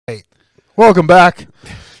Hey, welcome back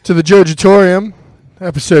to the Jojatorium,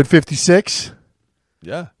 episode 56.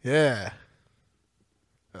 Yeah. Yeah.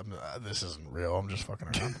 This isn't real. I'm just fucking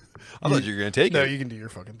around. I thought you were going to take it. No, you can do your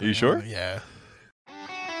fucking thing. Are you sure? Yeah.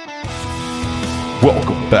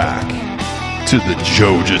 Welcome back to the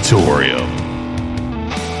Jojatorium.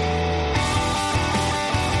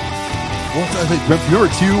 Well, I think,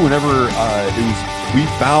 remember too, whenever we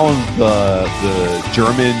found the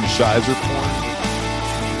German Scheiser porn.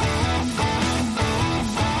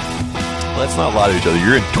 Let's not lie to each other.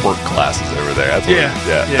 You're in twerk classes over there. That's what Yeah.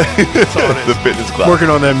 That's all it is. The fitness class. Working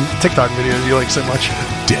on them TikTok videos you like so much.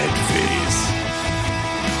 Dead face.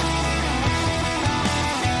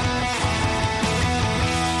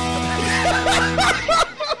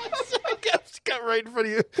 Got right in front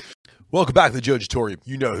of you. Welcome back to the Jojatorium.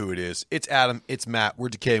 You know who it is. It's Adam. It's Matt. We're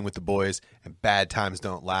decaying with the boys, and bad times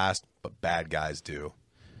don't last, but bad guys do.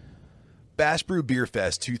 Bash Brew Beer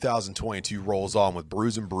Fest 2022 rolls on with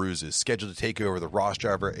Brews and Bruises, scheduled to take over the Ross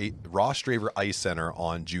Draver Ice Center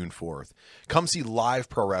on June 4th. Come see live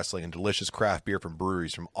pro wrestling and delicious craft beer from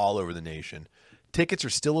breweries from all over the nation. Tickets are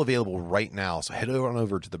still available right now, so head on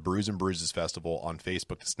over to the Brews and Bruises Festival on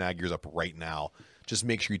Facebook to snag yours up right now. Just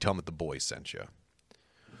make sure you tell them that the boys sent you.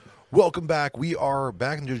 Welcome back. We are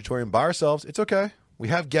back in the Jojatorium by ourselves. It's okay. We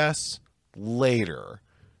have guests later.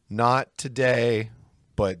 Not today,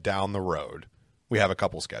 but down the road. We have a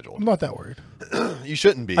couple scheduled. I'm not that worried. You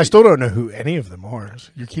shouldn't be. I still don't know who any of them are.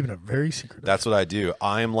 You're keeping it very secret. That's what I do.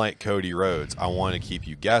 I am like Cody Rhodes. I want to keep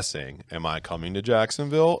you guessing. Am I coming to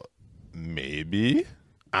Jacksonville? Maybe.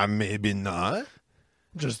 I'm maybe not.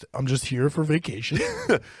 I'm just here for vacation.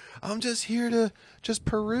 I'm just here to just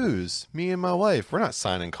peruse. Me and my wife. We're not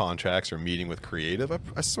signing contracts or meeting with creative.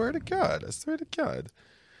 I swear to God. I swear to God.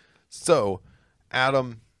 So,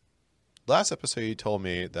 Adam, last episode you told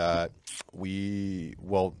me that you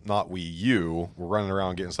were running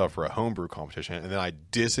around getting stuff for a homebrew competition, and then I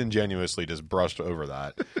disingenuously just brushed over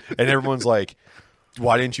that. And everyone's like,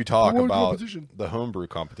 why didn't you talk about the homebrew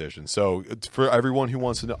competition? So for everyone who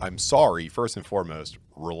wants to know, I'm sorry, first and foremost,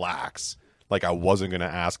 relax. Like I wasn't going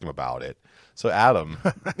to ask him about it. So Adam.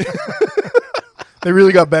 They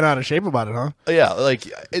really got bent out of shape about it, huh? Yeah, like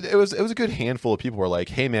it was a good handful of people who were like,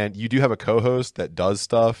 hey man, you do have a co-host that does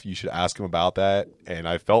stuff. You should ask him about that. And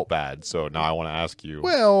I felt bad. So now I want to ask you.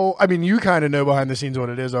 Well, I mean, you kind of know behind the scenes what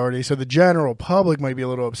it is already. So the general public might be a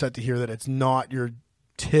little upset to hear that it's not your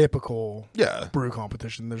typical brew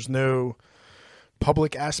competition. There's no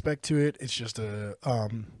public aspect to it. It's just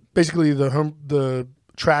basically the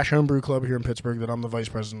trash homebrew club here in Pittsburgh that I'm the vice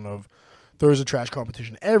president of. There is a trash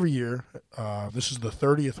competition every year. This is the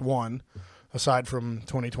 30th one, aside from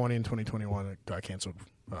 2020 and 2021. It got canceled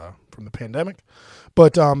from the pandemic.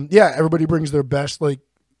 But everybody brings their best. Like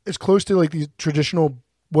it's close to like these traditional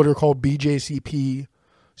what are called BJCP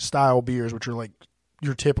style beers, which are like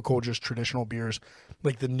your typical just traditional beers.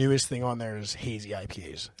 Like the newest thing on there is hazy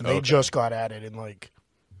IPAs. And they just got added in like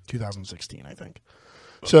 2016, I think.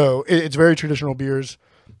 So it's very traditional beers,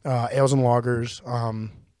 ales and lagers.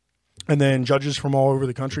 And then judges from all over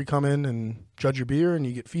the country come in and judge your beer, and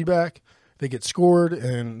you get feedback. They get scored,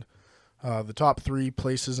 and the top 3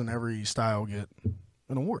 places in every style get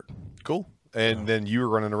an award. Cool. And then you were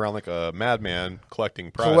running around like a madman collecting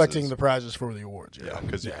prizes. Collecting the prizes for the awards. Yeah,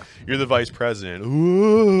 because you're the vice president.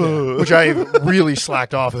 Yeah. Which I really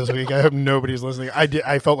slacked off this week. I hope nobody's listening.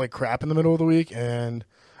 I felt like crap in the middle of the week, and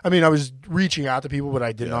I mean, I was reaching out to people, but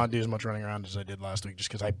I did not do as much running around as I did last week just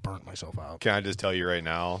because I burnt myself out. Can I just tell you right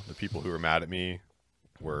now, the people who were mad at me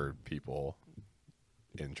were people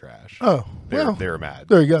in trash. Oh, they were mad.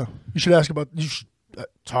 There you go. You should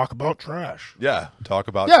talk about trash. Yeah, talk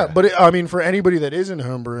about trash. Trash. But I mean, for anybody that is in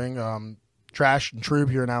homebrewing, Trash and Trube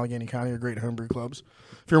here in Allegheny County are great homebrew clubs.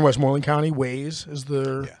 If you're in Westmoreland County, Waze is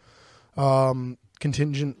their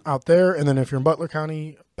contingent out there. And then if you're in Butler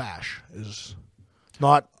County, Bash is...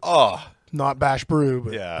 Not Bash Brew,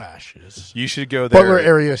 but Bash is. You should go there. Butler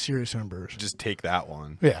area serious homebrewers. Just take that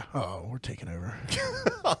one. Yeah. Oh, we're taking over.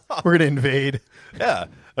 We're gonna invade. Yeah.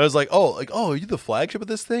 I was like, are you the flagship of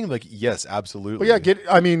this thing? Like, yes, absolutely. Well,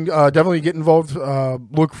 definitely get involved.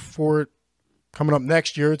 Look for it coming up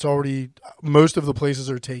next year. It's already most of the places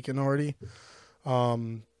are taken already.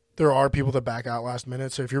 There are people that back out last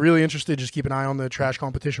minute. So if you're really interested, just keep an eye on the trash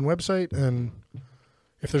competition website, and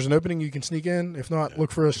if there's an opening, you can sneak in. If not,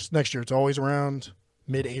 look for us next year. It's always around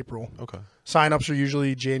mid-April. Okay. Sign-ups are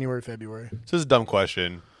usually January, February. So this is a dumb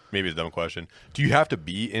question. Maybe it's a dumb question. Do you have to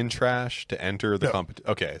be in trash to enter the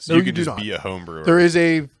competition? Okay, so you can just be a home brewer. There is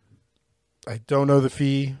a I don't know the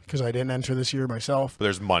fee because I didn't enter this year myself. But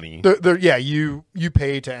there's money. Yeah, you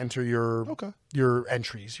pay to enter your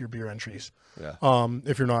entries, your beer entries. Yeah.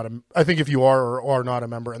 If you're not I think if you are or are not a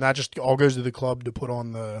member, and that just all goes to the club to put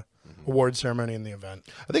on the award ceremony and the event.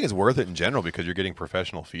 I think it's worth it in general because you're getting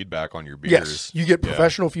professional feedback on your beers. Yes, you get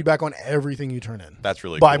professional feedback on everything you turn in. That's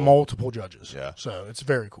really by cool. multiple judges. Yeah. So it's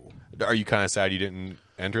very cool. Are you kind of sad you didn't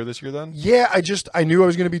enter this year then? Yeah, I knew I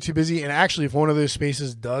was going to be too busy, and actually, if one of those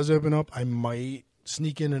spaces does open up, I might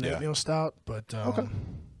sneak in an oatmeal stout, but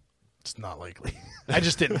it's not likely. I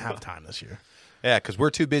just didn't have time this year. Yeah, because we're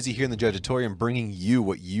too busy here in the Judgeatorium bringing you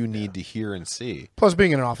what you need to hear and see. Plus,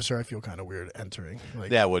 being an officer, I feel kind of weird entering.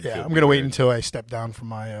 Like, I'm going to wait until I step down from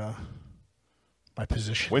my my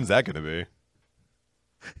position. When's that going to be?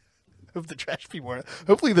 Of the trash people.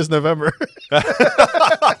 Hopefully this November. Are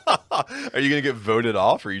you going to get voted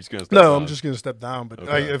off, or are you just going to step down? I'm just going to step down. But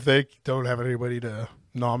if they don't have anybody to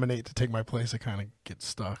nominate to take my place, I kind of get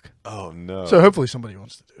stuck. Oh, no. So hopefully somebody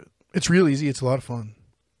wants to do it. It's real easy. It's a lot of fun.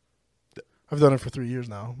 I've done it for 3 years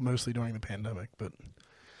now, mostly during the pandemic. But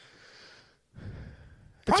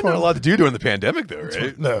probably not a lot to do during the pandemic, though,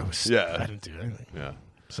 right? No. Yeah. I didn't do anything. Yeah.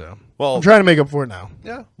 So I'm trying to make up for it now.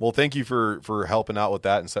 Yeah. Well, thank you for helping out with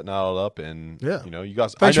that and setting all up. And, you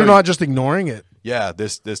guys. Thanks for not just ignoring it. Yeah,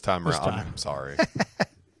 this time around. I'm sorry.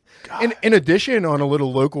 In addition, on a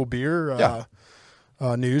little local beer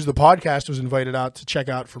news, the podcast was invited out to check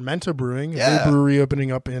out Fermenta Brewing, a new brewery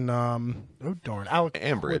opening up in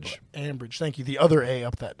Ambridge. Ambridge, thank you. The other A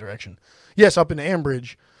up that direction. Yes, up in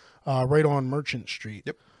Ambridge, right on Merchant Street.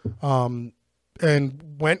 Yep.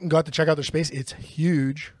 And went and got to check out their space. It's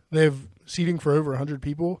huge. They have seating for over 100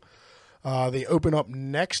 people. They open up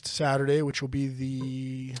next Saturday, which will be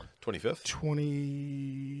the 25th,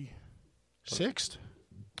 26th.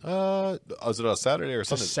 Is it a Saturday or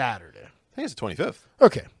Sunday? It's a Saturday. I think it's the 25th.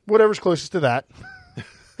 Okay, whatever's closest to that.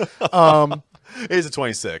 It is the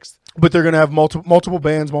 26th. But they're going to have multiple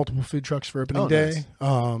bands, multiple food trucks for opening day.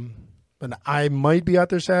 Nice. And I might be out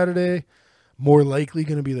there Saturday. More likely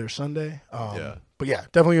going to be there Sunday. But yeah,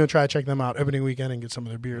 definitely going to try to check them out opening weekend and get some of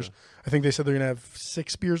their beers. Yeah. I think they said they're going to have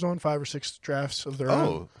 6 beers on, 5 or 6 drafts of their own.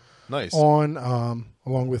 Oh, nice. On,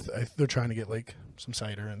 along with, they're trying to get like some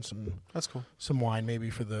cider and that's cool. Some wine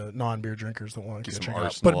maybe for the non-beer drinkers that want to check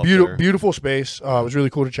out. But beautiful space. It was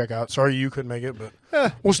really cool to check out. Sorry you couldn't make it, but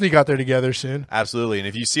we'll sneak out there together soon. Absolutely. And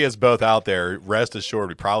if you see us both out there, rest assured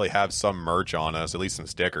we probably have some merch on us, at least some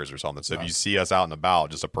stickers or something. So if you see us out and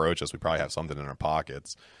about, just approach us. We probably have something in our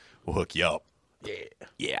pockets. We'll hook you up.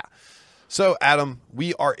 Yeah. So, Adam,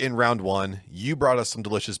 we are in round 1. You brought us some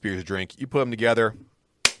delicious beers to drink. You put them together.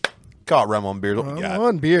 Call it Rum on Beers. What we got?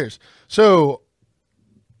 On beers. So,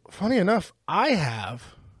 funny enough, I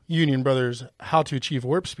have Union Brothers How to Achieve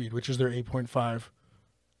Warp Speed, which is their 8.5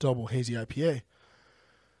 double hazy IPA.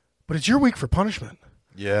 But it's your week for punishment.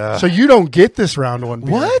 Yeah. So you don't get this round 1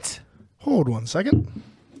 beer. What? Hold 1 second.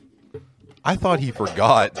 I thought he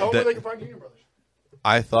forgot that they can find Union Brothers.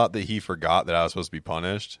 I thought that he forgot that I was supposed to be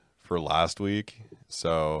punished for last week.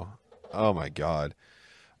 So, oh my God.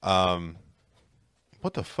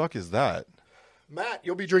 What the fuck is that? Matt,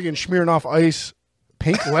 you'll be drinking Smirnoff Ice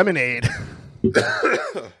pink lemonade.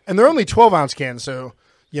 And they're only 12-ounce cans, so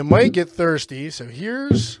you might get thirsty. So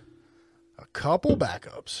here's a couple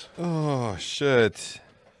backups. Oh, shit.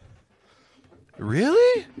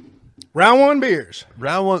 Really? Round 1 beers.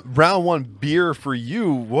 Round one beer for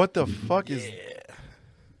you. What the fuck is...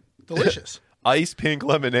 Delicious. Ice pink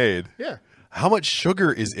lemonade. Yeah. How much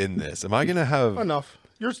sugar is in this? Am I going to have... Enough.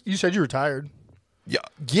 You said you were tired.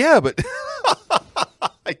 Yeah, but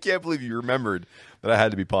I can't believe you remembered that I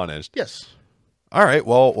had to be punished. Yes. All right.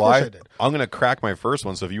 Well, I did. I'm going to crack my first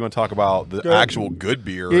one. So if you want to talk about the actual good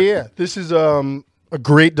beer. Yeah. This is a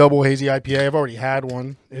great double hazy IPA. I've already had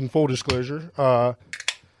one, in full disclosure.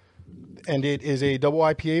 And it is a double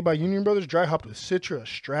IPA by Union Brothers, dry hopped with Citra,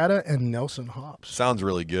 Strata, and Nelson hops. Sounds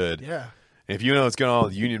really good. Yeah. And if you know what's going on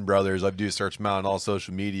with Union Brothers, I do search them out on all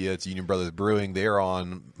social media. It's Union Brothers Brewing. They are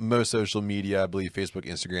on most social media, I believe Facebook,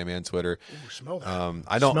 Instagram, and Twitter. Ooh, smell that.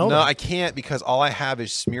 I don't know. I can't because all I have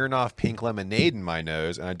is Smirnoff pink lemonade in my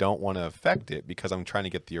nose, and I don't want to affect it because I'm trying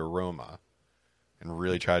to get the aroma and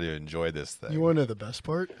really try to enjoy this thing. You want to know the best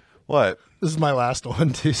part? What? This is my last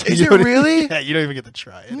one, too. So is it really? Yeah, you don't even get to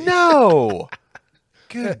try it. No.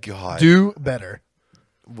 Good God. Do better.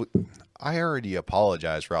 I already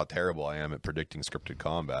apologize for how terrible I am at predicting scripted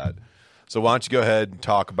combat. So why don't you go ahead and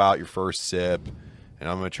talk about your first sip, and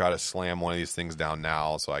I'm going to try to slam one of these things down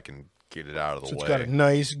now so I can get it out of the way. It's got a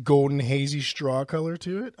nice golden hazy straw color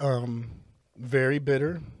to it. Very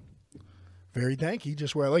bitter. Very danky,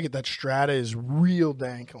 just where I like it. That Strata is real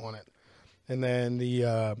dank on it. And then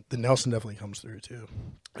the Nelson definitely comes through too.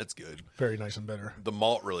 That's good. Very nice and bitter. The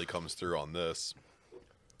malt really comes through on this.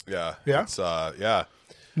 Yeah. Yeah? It's, yeah.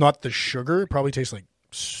 Not the sugar. It probably tastes like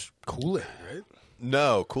Kool-Aid, right?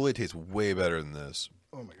 No, Kool-Aid tastes way better than this.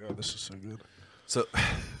 Oh my God, this is so good.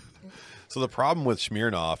 So the problem with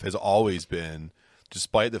Smirnoff has always been,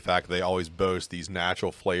 despite the fact that they always boast these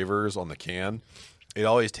natural flavors on the can, it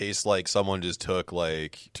always tastes like someone just took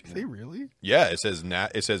like. Do they really? Yeah, it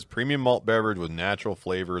says premium malt beverage with natural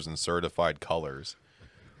flavors and certified colors.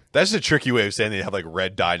 That's a tricky way of saying they have like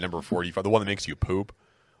red dye number 45, the one that makes you poop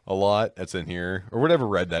a lot. That's in here or whatever.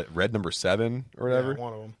 Red number 7 or whatever. Yeah,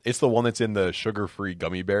 one of them. It's the one that's in the sugar-free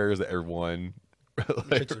gummy bears that everyone.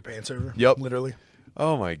 Shits their pants over. Yep, literally.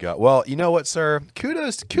 Oh my God. Well, you know what, sir?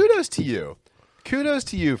 Kudos to you. Kudos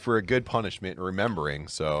to you for a good punishment and remembering.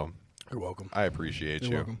 So you're welcome. I appreciate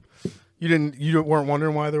You're you. welcome. You weren't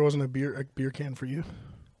wondering why there wasn't a beer can for you?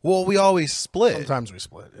 Well, we always split. Sometimes we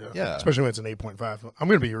split. Yeah. Especially when it's an 8.5. I'm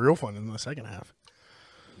going to be real fun in the second half.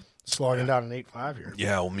 Slogging down an 8.5 here.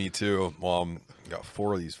 Yeah, well, me too. Well, got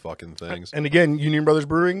 4 of these fucking things. And again, Union Brothers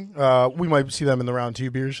Brewing. We might see them in the round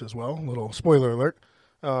 2 beers as well. Little spoiler alert.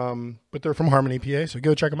 But they're from Harmony, PA. So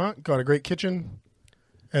go check them out. Got a great kitchen.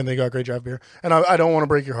 And they got great draft beer. And I don't want to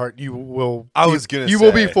break your heart. You will. You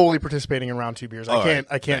will be fully participating in round 2 beers. I can't.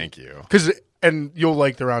 Thank you. And you'll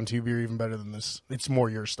like the round 2 beer even better than this. It's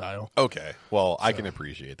more your style. Okay. Well, I can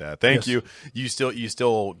appreciate that. Thank you. You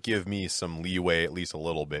still give me some leeway, at least a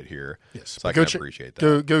little bit here. Yes. So I can appreciate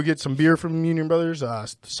that. Go get some beer from Union Brothers.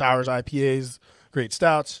 Sours, IPAs, great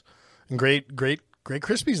stouts, and great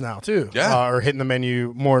Krispies now too. Yeah. Are hitting the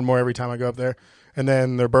menu more and more every time I go up there. And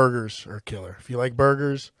then their burgers are killer. If you like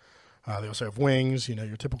burgers, they also have wings. You know,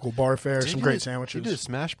 your typical bar fare. Some great sandwiches. You did a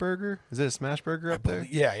smash burger? Is it a smash burger up there?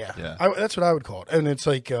 Yeah. That's what I would call it. And it's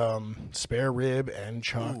like spare rib and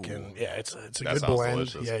chuck, and it's a good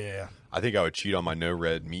blend. Delicious. Yeah. I think I would cheat on my no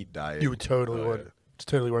red meat diet. You would totally would. It's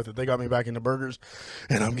totally worth it. They got me back into burgers,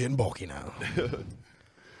 and I'm getting bulky now.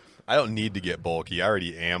 I don't need to get bulky. I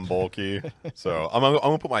already am bulky. So I'm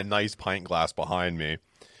gonna put my nice pint glass behind me.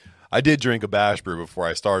 I did drink a Bash Brew before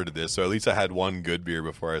I started this, so at least I had one good beer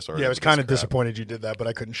before I started. Yeah, I was kind of disappointed you did that, but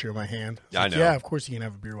I couldn't share my hand. I know. Yeah, of course you can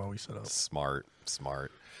have a beer while we set up. Smart.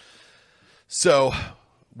 So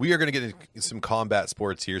we are going to get into some combat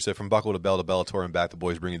sports here. So from Buckle to Bell to Bellator and back, the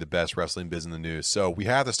boys bring you the best wrestling biz in the news. So we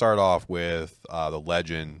have to start off with the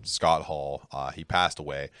legend Scott Hall. He passed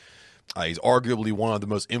away. He's arguably one of the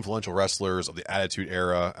most influential wrestlers of the Attitude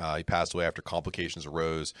Era. He passed away after complications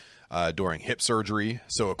arose during hip surgery.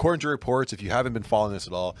 So according to reports, if you haven't been following this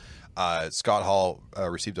at all, Scott Hall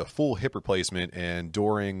received a full hip replacement, and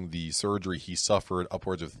during the surgery, he suffered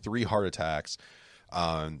upwards of 3 heart attacks,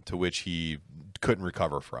 to which he couldn't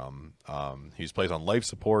recover from. He was placed on life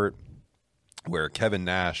support, where Kevin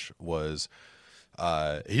Nash was...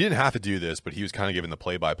 he didn't have to do this, but he was kind of given the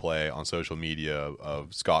play-by-play on social media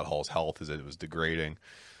of Scott Hall's health as it was degrading.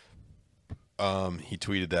 He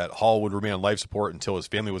tweeted that Hall would remain on life support until his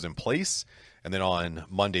family was in place. And then on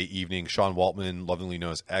Monday evening, Sean Waltman, lovingly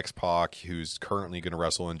known as X-Pac, who's currently going to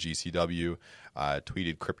wrestle in GCW,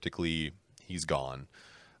 tweeted cryptically, "He's gone."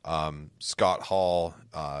 Scott Hall,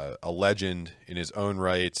 a legend in his own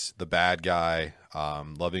right, the bad guy,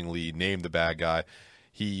 lovingly named the bad guy.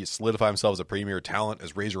 He solidified himself as a premier talent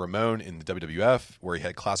as Razor Ramon in the WWF, where he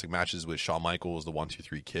had classic matches with Shawn Michaels, the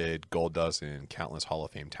 1-2-3 Kid, Goldust, and countless Hall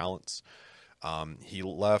of Fame talents. He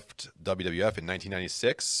left WWF in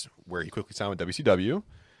 1996, where he quickly signed with WCW,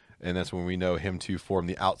 and that's when we know him to form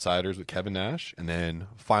the Outsiders with Kevin Nash, and then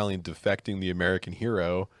finally defecting the American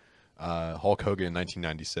Hero, Hulk Hogan in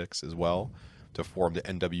 1996 as well, to form the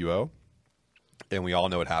NWO. And we all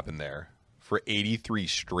know what happened there. For 83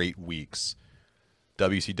 straight weeks,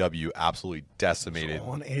 WCW absolutely decimated.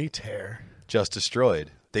 On a tear. Just destroyed.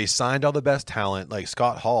 They signed all the best talent. Like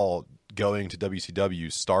Scott Hall going to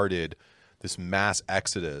WCW started this mass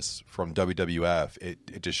exodus from WWF.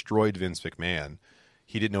 It destroyed Vince McMahon.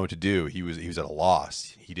 He didn't know what to do. He was at a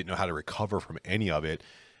loss. He didn't know how to recover from any of it.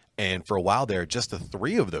 And for a while there, just the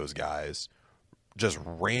 3 of those guys just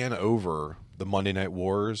ran over the Monday Night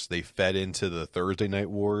Wars. They fed into the Thursday Night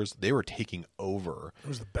Wars. They were taking over. It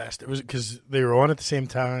was the best. It was because they were on at the same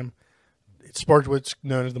time. It sparked what's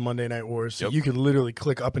known as the Monday Night Wars. So you could literally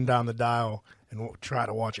click up and down the dial and try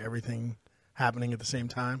to watch everything happening at the same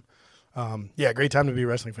time. Great time to be a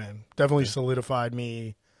wrestling fan. Definitely solidified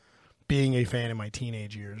me being a fan in my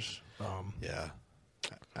teenage years.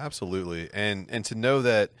 Absolutely. And to know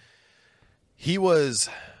that he was,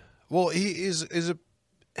 well, he's a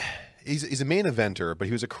main eventer, but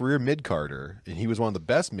he was a career mid-carder, and he was one of the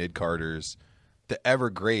best mid-carders to ever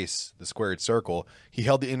grace the squared circle. He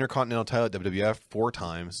held the Intercontinental title at WWF 4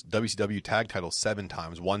 times, WCW tag title 7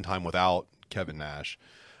 times, 1 time without Kevin Nash.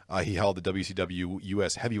 He held the WCW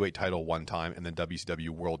US heavyweight title 1 time and the WCW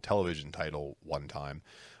World Television title 1 time.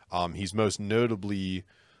 He's most notably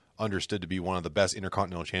understood to be one of the best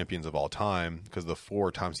Intercontinental champions of all time because the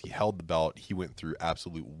 4 times he held the belt, he went through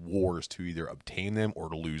absolute wars to either obtain them or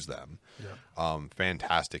to lose them. Yeah.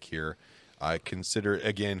 Fantastic here. I consider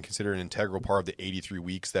an integral part of the 83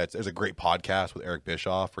 weeks. There's a great podcast with Eric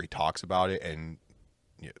Bischoff where he talks about it, and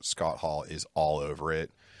Scott Hall is all over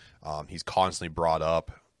it. He's constantly brought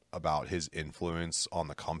up about his influence on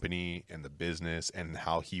the company and the business and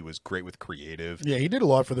how he was great with creative. Yeah, he did a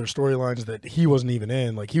lot for their storylines that he wasn't even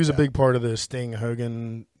in. Like, he was a big part of the Sting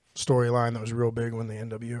Hogan storyline that was real big when the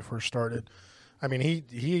NWO first started. I mean,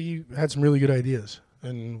 he had some really good ideas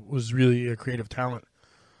and was really a creative talent.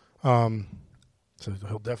 So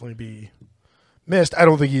he'll definitely be missed. I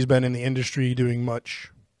don't think he's been in the industry doing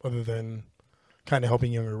much other than kind of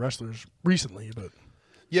helping younger wrestlers recently, but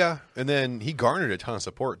yeah, and then he garnered a ton of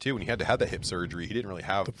support too when he had to have that hip surgery. He didn't really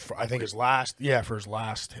have. I think for his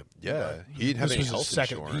last hip. Yeah, he didn't have any health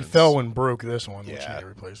insurance. He fell and broke this one, which he had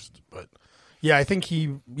replaced. But yeah, I think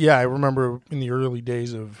I remember in the early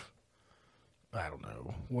days of, I don't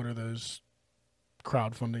know, what are those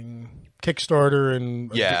crowdfunding, Kickstarter and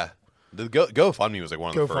the GoFundMe was like one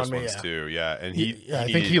of the first ones too. Yeah, and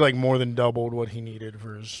I think he like more than doubled what he needed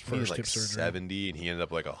for his first hip surgery. 70, and he ended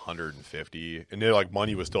up like 150. And they're like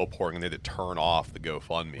money was still pouring, and they had to turn off the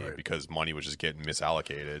GoFundMe because money was just getting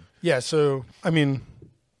misallocated. Yeah, so I mean,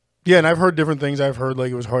 and I've heard different things. I've heard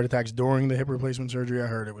like it was heart attacks during the hip replacement surgery. I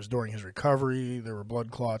heard it was during his recovery. There were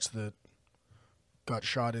blood clots that got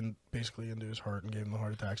shot basically into his heart and gave him the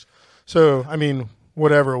heart attacks. So I mean,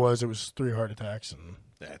 whatever it was 3 heart attacks and.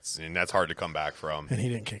 That's hard to come back from. And he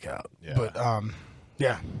didn't kick out. Yeah.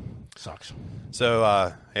 But, sucks.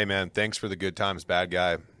 So, hey, man, thanks for the good times, bad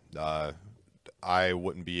guy. I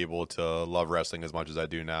wouldn't be able to love wrestling as much as I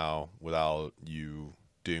do now without you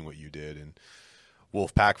doing what you did. And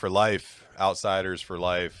Wolfpack for life, Outsiders for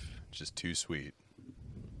life, just too sweet.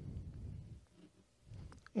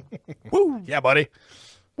 Woo! Yeah, buddy.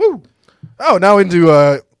 Woo! Oh, now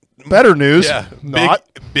into better news. Yeah,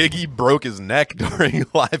 Big E broke his neck during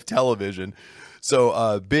live television.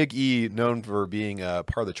 So Big E, known for being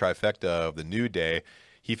part of the trifecta of the New Day,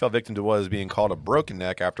 he fell victim to what is being called a broken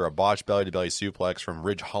neck after a botched belly-to-belly suplex from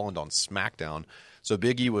Ridge Holland on SmackDown. So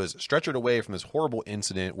Big E was stretchered away from this horrible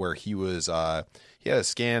incident where he was he had a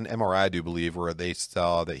scan MRI, I do believe, where they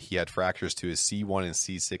saw that he had fractures to his C1 and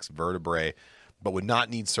C6 vertebrae, but would not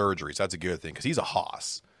need surgery. So that's a good thing because he's a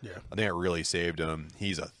hoss. Yeah, I think it really saved him.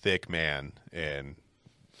 He's a thick man, and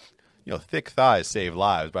thick thighs save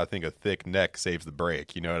lives, but I think a thick neck saves the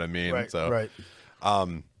break. You know what I mean? Right. So, right.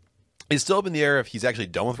 It's still up in the air if he's actually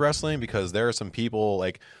done with wrestling because there are some people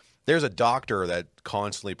like there's a doctor that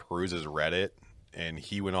constantly peruses Reddit, and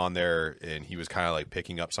he went on there and he was kind of like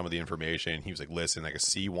picking up some of the information. He was like, "Listen, like a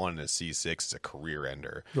C1 and a C6 is a career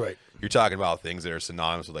ender." Right. You're talking about things that are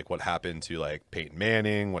synonymous with like what happened to like Peyton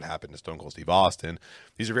Manning, what happened to Stone Cold Steve Austin.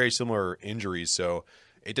 These are very similar injuries, so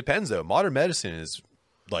it depends though. Modern medicine is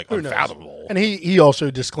like unfathomable. And he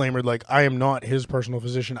also disclaimed like I am not his personal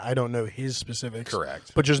physician. I don't know his specifics.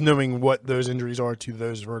 Correct. But just knowing what those injuries are to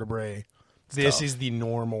those vertebrae, this is the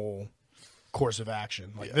normal course of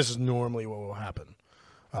action. Like this is normally what will happen.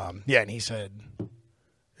 And he said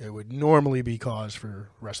it would normally be cause for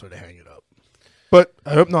a wrestler to hang it up. But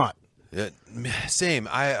I hope not. Same.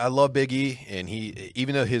 I love Big E, and he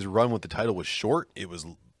even though his run with the title was short, it was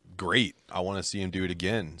great. I want to see him do it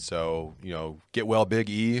again. So, get well, Big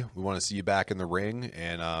E. We want to see you back in the ring.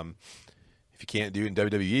 And if you can't do it in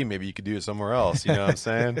WWE, maybe you could do it somewhere else. You know what I'm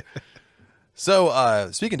saying? So,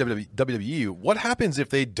 speaking of WWE, what happens if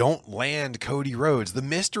they don't land Cody Rhodes? The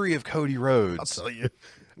mystery of Cody Rhodes. I'll tell you.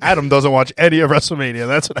 Adam doesn't watch any of WrestleMania.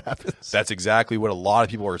 That's what happens. That's exactly what a lot of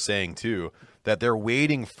people are saying, too, that they're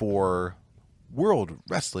waiting for World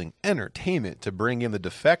Wrestling Entertainment to bring in the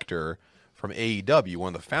defector from AEW,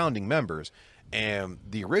 one of the founding members. And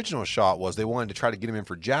the original shot was they wanted to try to get him in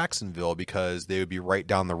for Jacksonville because they would be right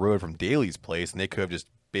down the road from Daly's place, and they could have just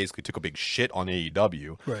basically took a big shit on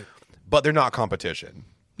AEW. Right. But they're not competition.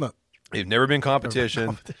 No. They've never been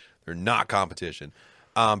competition. They're not competition.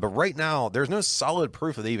 But right now, there's no solid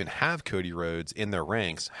proof that they even have Cody Rhodes in their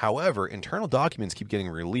ranks. However, internal documents keep getting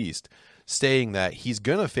released saying that he's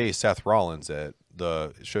going to face Seth Rollins at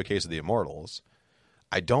the Showcase of the Immortals.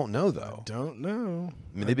 I don't know, though. Don't know.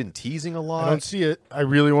 I mean, they've been teasing a lot. I don't see it. I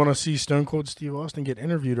really want to see Stone Cold Steve Austin get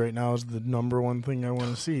interviewed right now is the number one thing I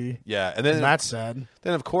want to see. Yeah, and then that's sad.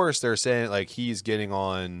 Then, of course, they're saying, like, he's getting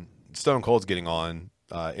on, Stone Cold's getting on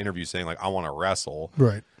interviews saying, like, I want to wrestle.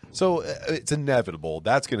 Right. So it's inevitable.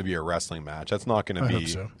 That's going to be a wrestling match. That's not going to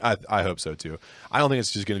be. Hope so. I hope so, too. I don't think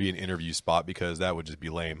it's just going to be an interview spot because that would just be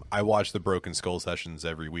lame. I watch the Broken Skull sessions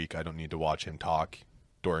every week. I don't need to watch him talk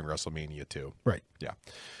during WrestleMania, too. Right. Yeah.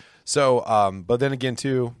 So, but then again,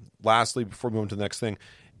 too, lastly, before we move on to the next thing,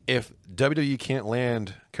 if WWE can't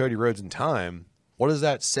land Cody Rhodes in time, what does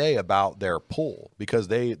that say about their pull? Because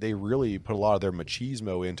they really put a lot of their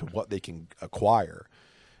machismo into what they can acquire.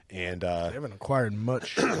 And they haven't acquired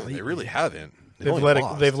much. They really haven't. They've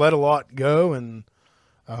let a lot go, and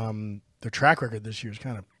their track record this year is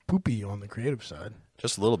kind of poopy on the creative side.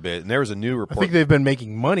 Just a little bit. And there was a new report. I think they've been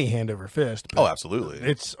making money hand over fist. Oh, absolutely.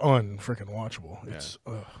 It's unfreaking watchable. It's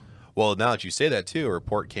Well, now that you say that, too, a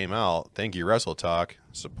report came out. Thank you, Wrestle Talk.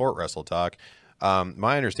 Support Wrestle Talk.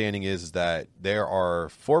 My understanding is that there are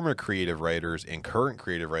former creative writers and current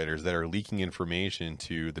creative writers that are leaking information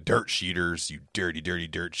to the dirt sheeters, you dirty, dirty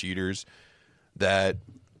dirt sheeters, that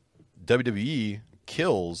WWE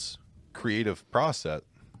kills creative process.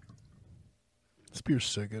 This beer's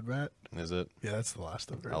so good, Matt. Is it? Yeah, that's the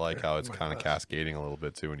last of it. I like how it's kind of cascading a little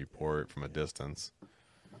bit, too, when you pour it from a distance.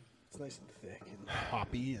 It's nice and thick and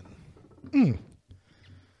hoppy and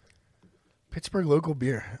Pittsburgh local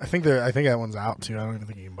beer. I think that one's out too. I don't even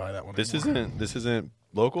think you can buy that one. This anymore. isn't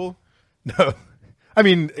local? No. I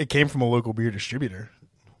mean, it came from a local beer distributor.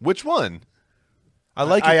 Which one?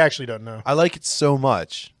 I actually don't know. I like it so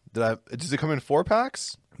much. Does it come in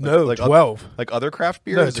 4-packs? No, like 12. Like other craft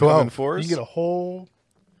beers? No, Does 12. It come in 4s? You get a whole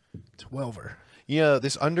 12er. Yeah,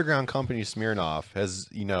 this underground company Smirnoff has,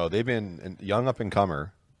 they've been a young up and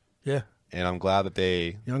comer. Yeah. And I'm glad that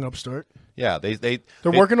they young upstart. Yeah,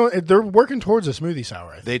 they're working towards a smoothie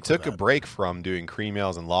sour. I think, they took a break from doing cream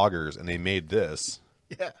ales and lagers, and they made this.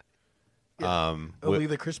 Yeah. Only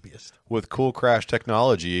the crispiest. With Cool Crash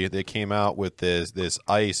technology, they came out with this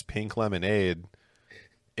ice pink lemonade.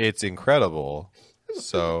 It's incredible.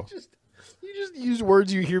 So you just use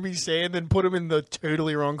words you hear me say and then put them in the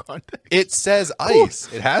totally wrong context. It says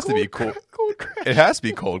ice. It has to be cool. Cold Crash. It has to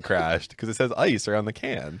be Cold Crashed because it says ice around the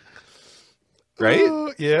can.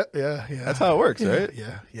 Right? Yeah. That's how it works, right?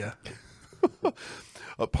 Yeah.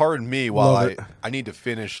 Pardon me while I need to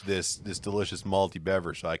finish this delicious malty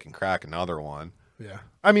beverage so I can crack another one. Yeah.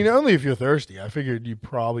 I mean, only if you're thirsty. I figured you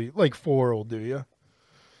probably, 4 will do you.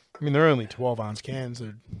 I mean, they're only 12-ounce cans.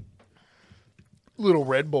 They're little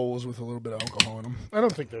Red Bulls with a little bit of alcohol in them. I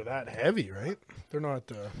don't think they're that heavy, right? They're not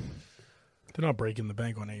breaking the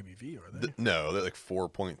bank on ABV, are they? No, they're like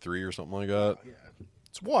 4.3 or something like that. Yeah.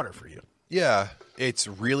 It's water for you. Yeah. It's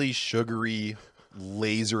really sugary,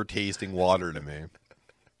 laser-tasting water to me.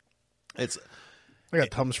 I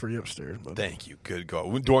got Tums for you upstairs. But. Thank you. Good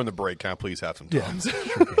God. During the break, can I please have some Tums?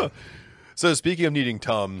 Yeah. So speaking of needing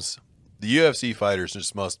Tums, the UFC fighters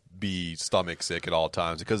just must be stomach sick at all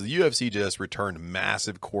times because the UFC just returned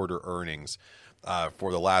massive quarter earnings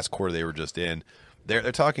for the last quarter they were just in.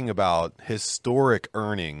 They're talking about historic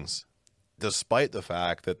earnings despite the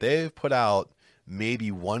fact that they've put out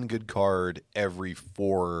maybe one good card every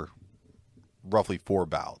roughly 4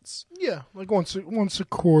 bouts. Yeah, like once a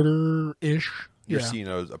quarter-ish. You're seeing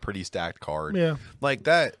a pretty stacked card. Yeah. Like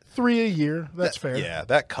that. 3 a year. That's fair. Yeah,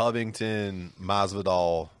 that Covington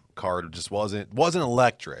Masvidal card just wasn't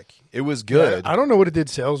electric. It was good. Yeah, I don't know what it did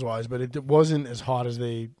sales-wise, but it wasn't as hot as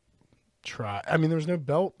they tried. I mean, there was no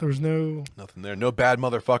belt. There was nothing there. No bad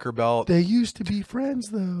motherfucker belt. They used to be friends,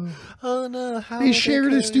 though. Oh, no. They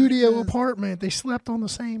shared a studio apartment. They slept on the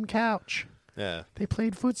same couch. Yeah. They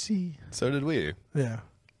played footsie. So did we. Yeah.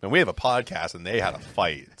 And we have a podcast, and they had a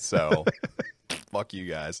fight. So, fuck you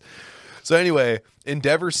guys. So anyway,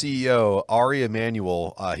 Endeavor CEO Ari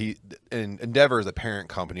Emanuel, Endeavor is the parent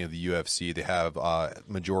company of the UFC. They have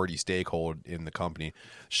majority stakehold in the company.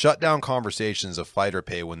 Shut down conversations of fighter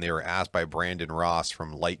pay when they were asked by Brandon Ross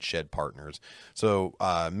from Lightshed Partners. So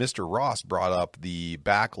Mr. Ross brought up the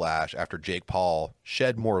backlash after Jake Paul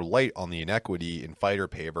shed more light on the inequity in fighter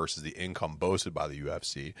pay versus the income boasted by the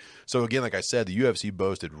UFC. So again, like I said, the UFC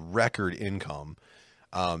boasted record income.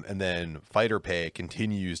 And then fighter pay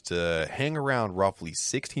continues to hang around roughly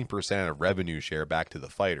 16% of revenue share back to the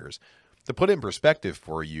fighters. To put it in perspective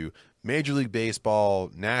for you, Major League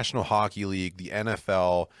Baseball, National Hockey League, the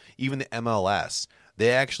NFL, even the MLS,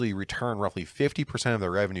 they actually return roughly 50% of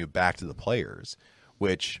their revenue back to the players,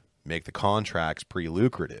 which make the contracts pretty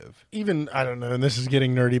lucrative. Even, I don't know, and this is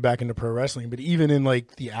getting nerdy back into pro wrestling, but even in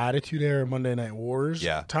like the Attitude Era Monday Night Wars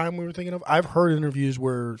time we were thinking of, I've heard interviews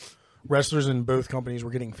where wrestlers in both companies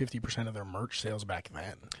were getting 50% of their merch sales back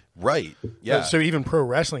then. Right. Yeah. So even pro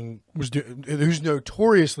wrestling who's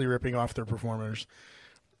notoriously ripping off their performers,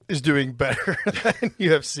 is doing better than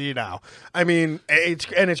UFC now. I mean,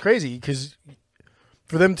 it's crazy because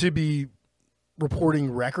for them to be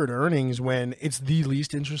reporting record earnings when it's the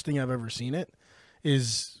least interesting I've ever seen it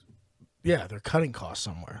is, they're cutting costs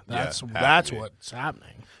somewhere. That's what's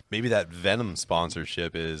happening. Maybe that Venom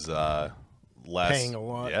sponsorship is less paying a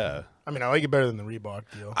lot. Yeah. I mean, I like it better than the Reebok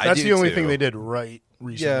deal. That's the only thing they did right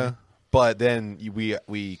recently. Yeah. But then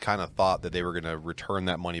we kind of thought that they were going to return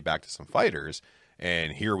that money back to some fighters,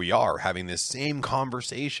 and here we are having this same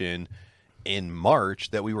conversation in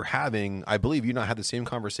March that we were having. I believe you and I had the same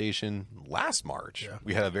conversation last March. Yeah.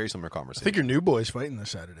 We had a very similar conversation. I think your new boy's fighting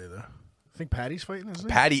this Saturday, though. I think Patty's fighting this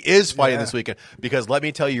weekend. Patty is fighting this weekend because let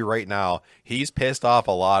me tell you right now, he's pissed off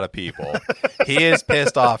a lot of people. He is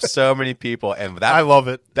pissed off so many people, and that, I love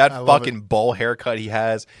it. That fucking bowl haircut he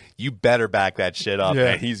has, you better back that shit up,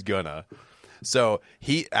 and he's gonna. So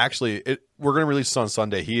he actually, we're gonna release this on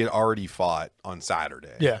Sunday. He had already fought on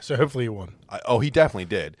Saturday. Yeah, so hopefully he won. He definitely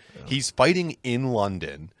did. Yeah. He's fighting in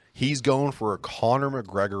London. He's going for a Conor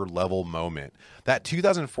McGregor level moment. That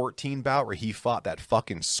 2014 bout where he fought that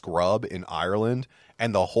fucking scrub in Ireland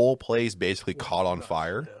and the whole place basically caught on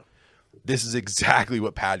fire. This is exactly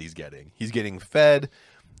what Patty's getting. He's getting fed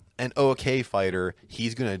an okay fighter.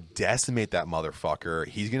 He's going to decimate that motherfucker.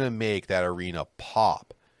 He's going to make that arena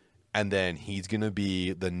pop. And then he's going to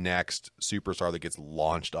be the next superstar that gets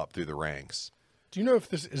launched up through the ranks. Do you know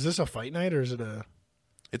if is this a fight night or is it a...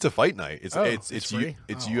 It's a fight night. It's free?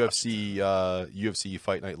 UFC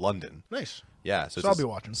Fight Night London. Nice. Yeah, so I'll be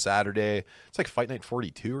watching Saturday. It's like Fight Night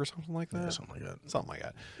 42 or something like that. Yeah, something like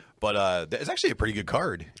that. But it's actually a pretty good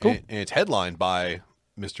card. Cool. And it's headlined by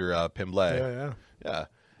Mr. Pimblay. Yeah.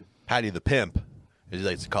 Patty the Pimp, as he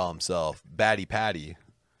likes to call himself, Batty Patty.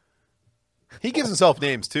 He gives himself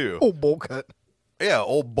names too. Old bowl cut. Yeah,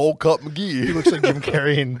 old bowl cut McGee. He looks like Jim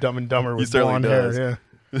Carrey in Dumb and Dumber with blonde hair. Yeah.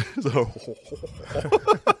 So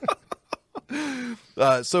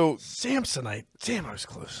Samsonite. Damn, I was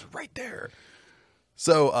close. Right there.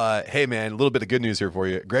 So, hey, man, a little bit of good news here for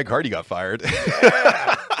you. Greg Hardy got fired.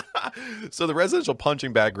 So the residential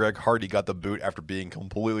punching bag Greg Hardy got the boot after being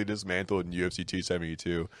completely dismantled in UFC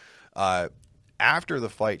 272. After the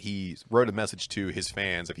fight, he wrote a message to his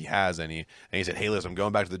fans, if he has any, and he said, hey, listen, I'm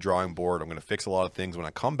going back to the drawing board. I'm going to fix a lot of things. When I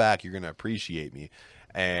come back, you're going to appreciate me.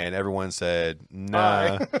 And everyone said,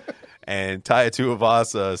 nah. And Taya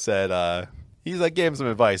Tuivasa said, gave him some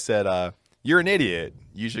advice, said, you're an idiot.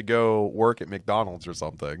 You should go work at McDonald's or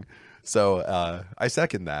something. So I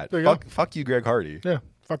second that. Fuck you, Greg Hardy. Yeah,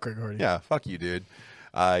 fuck Greg Hardy. Yeah, fuck you, dude.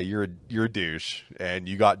 You're a douche, and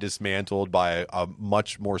you got dismantled by a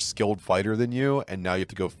much more skilled fighter than you, and now you have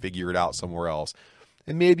to go figure it out somewhere else.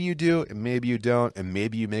 And maybe you do, and maybe you don't, and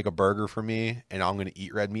maybe you make a burger for me, and I'm going to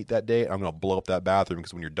eat red meat that day, and I'm going to blow up that bathroom,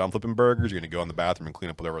 because when you're done flipping burgers, you're going to go in the bathroom and clean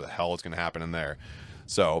up whatever the hell is going to happen in there.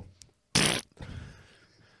 So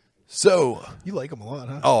you like him a lot,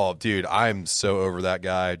 huh? Oh, dude, I'm so over that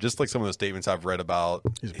guy. Just like some of the statements I've read about,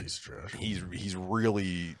 he's a piece of trash.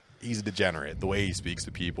 He's a degenerate. The way he speaks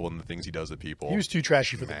to people and the things he does to people. He was too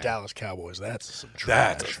trashy for the Dallas Cowboys. That's some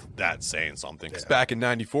trash. That's saying something. Because back in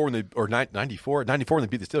 94 when they beat the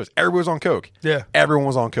Steelers, everybody was on coke. Yeah, everyone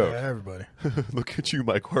was on coke. Yeah, everybody. Look at you,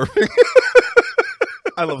 Mike Harvey.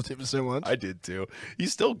 I loved him so much. I did too.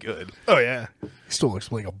 He's still good. Oh yeah, he still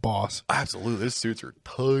looks like a boss. Absolutely, his suits are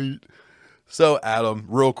tight. So Adam,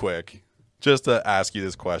 real quick, just to ask you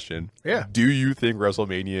this question. Yeah. Do you think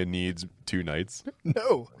WrestleMania needs 2 nights?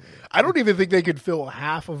 No. I don't even think they could fill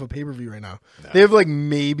half of a pay-per-view right now. No. They have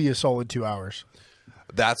maybe a solid 2 hours.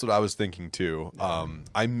 That's what I was thinking too.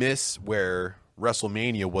 I miss where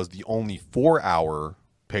WrestleMania was the only 4-hour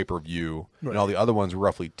pay-per-view, and all the other ones were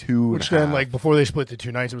roughly 2. Which then, before they split the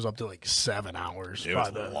 2 nights, it was up to 7 hours by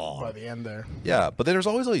the end there. Yeah, but then there's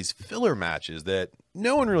always all these filler matches that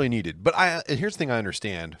no one really needed. But and here's the thing I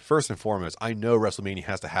understand. First and foremost, I know WrestleMania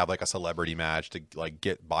has to have a celebrity match to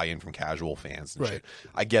get buy-in from casual fans and shit.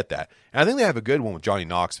 I get that. And I think they have a good one with Johnny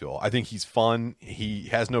Knoxville. I think he's fun. He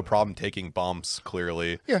has no problem taking bumps,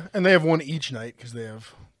 clearly. Yeah, and they have one each night because they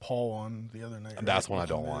have Paul on the other night. And that's one I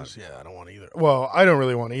don't want. Yeah, I don't want either. Well, I don't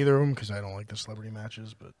really want either of them because I don't like the celebrity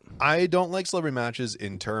matches. But I don't like celebrity matches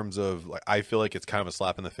in terms of I feel like it's kind of a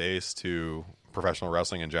slap in the face to professional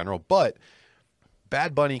wrestling in general. But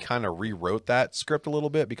Bad Bunny kind of rewrote that script a little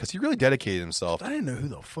bit because he really dedicated himself. I didn't know who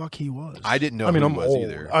the fuck he was. I didn't know who he was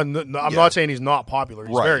either. I'm not saying he's not popular.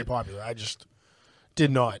 He's very popular. I just did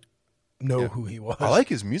not know who he was. I like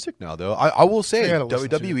his music now, though. I will say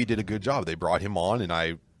WWE did a good job. They brought him on, and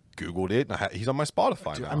I Googled it, and he's on my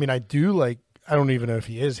Spotify now. I mean, I do like. I don't even know if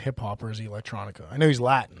he is hip hop or is he electronica. I know he's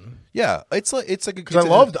Latin. Yeah, it's like because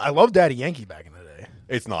I loved Daddy Yankee back in the day.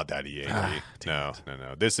 It's not Daddy Yankee. No.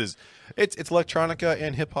 This is it's electronica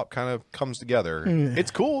and hip hop kind of comes together.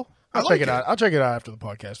 It's cool. I'll check it out. I'll check it out after the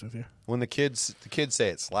podcast with you. When the kids say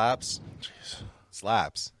it slaps,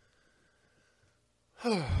 slaps.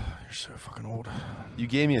 You're so fucking old. You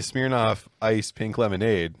gave me a Smirnoff Ice Pink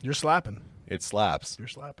Lemonade. You're slapping. It slaps. You're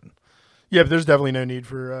slapping. Yeah, but there's definitely no need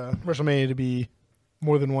for WrestleMania to be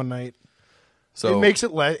more than one night. So it makes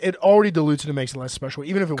it less. It already dilutes it and makes it less special,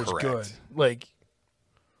 even if it was good. Like,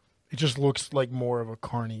 it just looks like more of a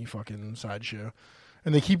carny fucking sideshow.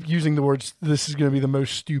 And they keep using the words, "This is going to be the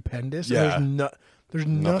most stupendous." Yeah, there's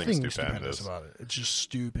nothing stupendous about it. It's just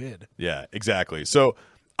stupid. Yeah, exactly. So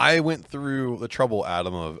I went through the trouble,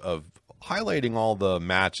 Adam, of highlighting all the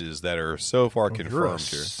matches that are so far confirmed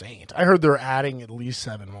here. Saint. I heard they're adding at least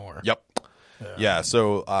 7 more. Yep. Yeah.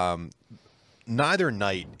 So neither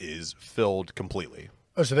night is filled completely.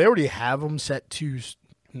 Oh, so they already have them set to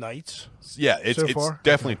nights? Yeah, it's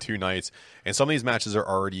definitely 2 nights, and some of these matches are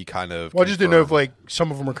already kind of. Well, I just didn't know if like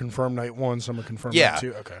some of them are confirmed night 1, some are confirmed night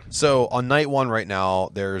 2. Okay. So on night 1 right now,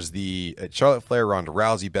 there's the Charlotte Flair, Ronda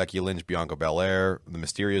Rousey, Becky Lynch, Bianca Belair, the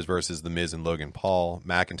Mysterios versus The Miz and Logan Paul,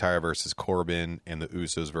 McIntyre versus Corbin, and the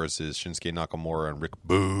Usos versus Shinsuke Nakamura and Rick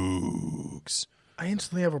Boogs. I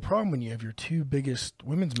instantly have a problem when you have your 2 biggest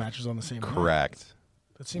women's matches on the same night. Correct.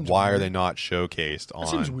 That seems. Why weird. are they not showcased on?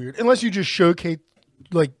 That seems weird. Unless you just showcasing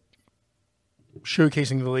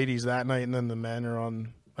the ladies that night, and then the men are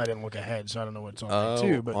on. I didn't look ahead, so I don't know what's on night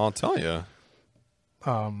 2. But I'll tell you.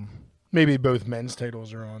 Maybe both men's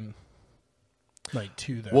titles are on night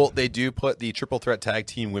 2. Then. Well, they do put the Triple Threat Tag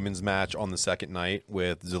Team Women's match on the second night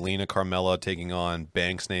with Zelina Carmella taking on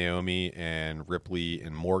Banks, Naomi, and Ripley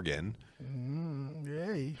and Morgan.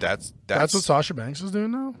 Yay! That's what Sasha Banks is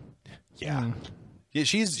doing now. Yeah. Yeah,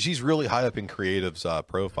 she's really high up in Creative's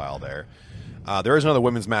profile there. There is another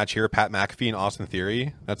women's match here: Pat McAfee and Austin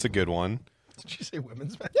Theory. That's a good one. Did you say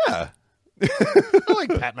women's match? Yeah. I like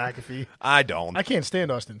Pat McAfee. I don't. I can't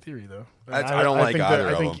stand Austin Theory though. I don't like either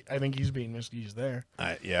of them. I think he's being misused there.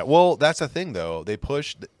 Yeah. Well, that's the thing though. They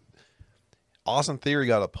pushed. Austin Theory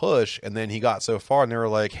got a push, and then he got so far, and they were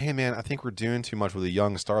like, "Hey, man, I think we're doing too much with a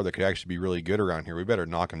young star that could actually be really good around here. We better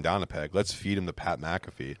knock him down a peg. Let's feed him to Pat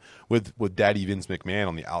McAfee with Daddy Vince McMahon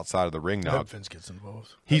on the outside of the ring now." I hope Vince gets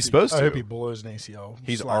involved. He's supposed to. I hope he blows an ACL.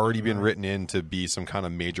 He's already been written in to be some kind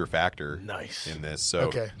of major factor. Nice in this. So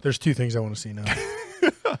okay, there's 2 things I want to see now.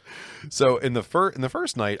 So in the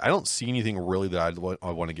first night, I don't see anything really that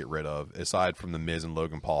I want to get rid of aside from the Miz and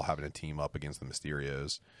Logan Paul having a team up against the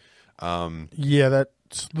Mysterios. Yeah,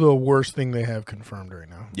 that's the worst thing they have confirmed right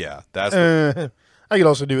now. Yeah, that's. I could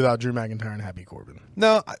also do without Drew McIntyre and Happy Corbin.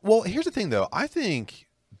 No, well, here's the thing though. I think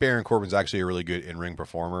Baron Corbin's actually a really good in-ring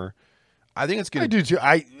performer. I think it's good. I do too.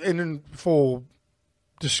 And in full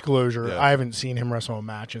disclosure, I haven't seen him wrestle a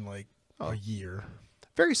match in like a year.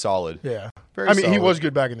 Very solid. Yeah. Very solid. He was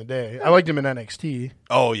good back in the day. I liked him in NXT.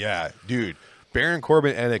 Oh yeah, dude. Baron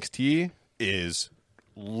Corbin NXT is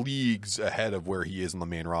leagues ahead of where he is on the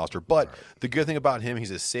main roster. But the good thing about him,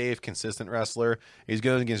 he's a safe, consistent wrestler. He's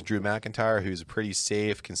going against Drew McIntyre, who's a pretty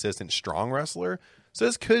safe, consistent, strong wrestler. So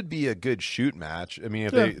this could be a good shoot match. I mean,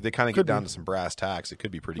 if they kind of get down to some brass tacks, it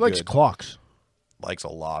could be pretty good. Likes clocks. Likes a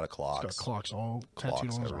lot of clocks. He's got clocks all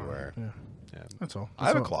tattooed on everywhere. Yeah. That's all. I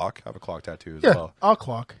have a clock. I have a clock tattoo as well. I'll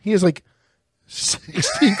clock. He has like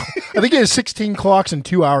 16. I think he has 16 clocks and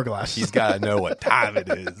 2 hourglasses. He's got to know what time it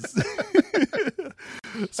is.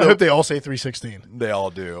 So I hope they all say 3:16. They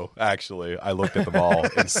all do. Actually, I looked at them all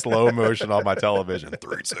in slow motion on my television.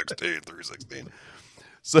 3:16.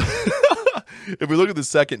 So if we look at the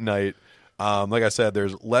second night, like I said,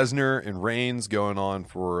 there's Lesnar and Reigns going on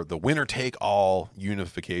for the winner take all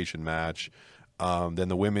unification match. Then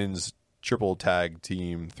the women's triple threat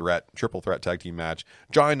tag team match.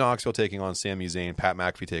 Johnny Knoxville taking on Sami Zayn, Pat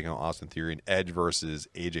McAfee taking on Austin Theory, and Edge versus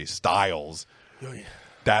AJ Styles. Oh, yeah.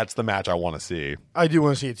 That's the match I want to see. I do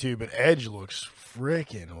want to see it too, but Edge looks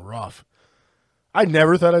freaking rough. I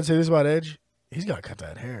never thought I'd say this about Edge. He's got to cut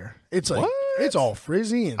that hair. It's like it's all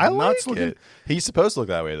frizzy and nuts looking. It. He's supposed to look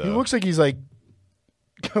that way though. He looks like he's like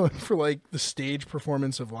going for like the stage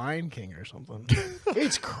performance of Lion King or something.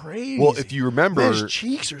 It's crazy. Well, if you remember, his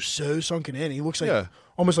cheeks are so sunken in. He looks like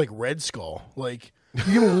almost like Red Skull. Like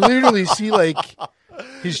you can literally see like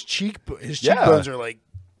His cheekbones are like,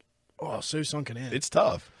 so sunken in. It's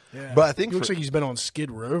tough. Yeah. But I think he looks like he's been on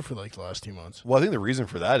Skid Row for like the last 2 months. Well, I think the reason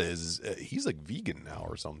for that is he's like vegan now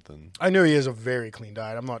or something. I know he has a very clean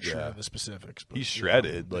diet. I'm not sure of the specifics. But, he's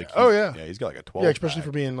shredded. He's got like a 12. Yeah, especially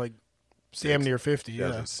for being like damn near 50. Yeah,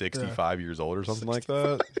 like 65 years old or something like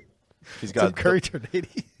that. He's got Curry turned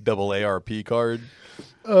 80. Double ARP card.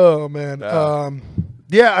 Oh man.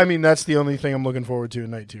 I mean that's the only thing I'm looking forward to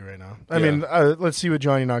in night 2 right now. I mean, let's see what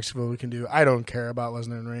Johnny Knoxville can do. I don't care about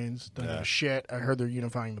Lesnar and Reigns. Don't give a shit. I heard they're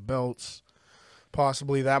unifying the belts.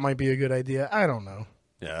 Possibly that might be a good idea. I don't know.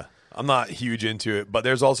 Yeah, I'm not huge into it, but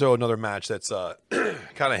there's also another match that's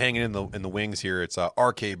kind of hanging in the wings here. It's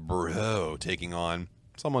RK Bro taking on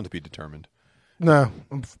someone to be determined. No.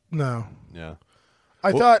 Yeah.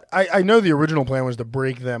 I know the original plan was to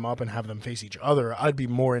break them up and have them face each other. I'd be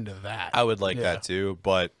more into that. I would like that too,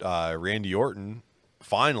 but Randy Orton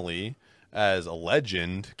finally, as a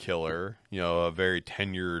legend killer, a very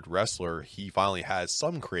tenured wrestler, he finally has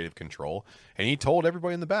some creative control, and he told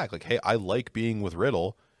everybody in the back, like, hey, I like being with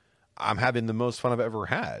Riddle. I'm having the most fun I've ever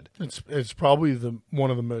had. It's probably one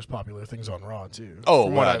of the most popular things on Raw too. Oh,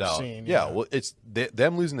 from what I've seen. Yeah, well, it's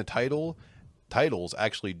them losing the titles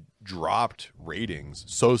actually dropped ratings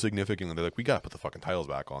so significantly. They're like, we got to put the fucking titles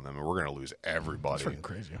back on them, and we're going to lose everybody. That's freaking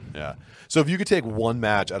crazy. Yeah. So if you could take one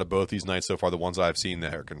match out of both these nights so far, the ones I've seen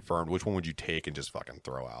that are confirmed, which one would you take and just fucking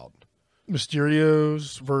throw out?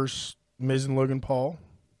 Mysterios versus Miz and Logan Paul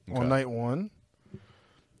on night 1.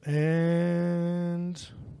 And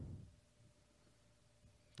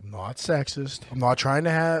I'm not sexist. I'm not trying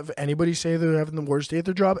to have anybody say they're having the worst day at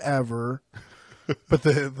their job ever. But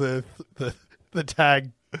the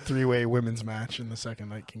tag 3-way women's match in the second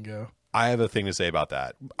night can go. I have a thing to say about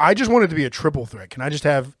that. I just want it to be a triple threat. Can I just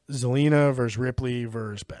have Zelina versus Ripley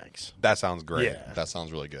versus Banks? That sounds great. Yeah. That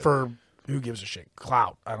sounds really good. For who gives a shit?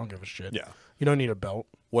 Clout. I don't give a shit. Yeah. You don't need a belt.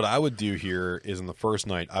 What I would do here is in the first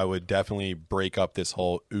night, I would definitely break up this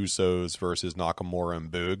whole Usos versus Nakamura and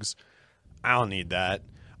Boogs. I don't need that.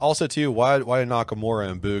 Also, too, why did Nakamura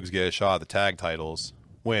and Boogs get a shot at the tag titles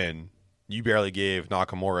when you barely gave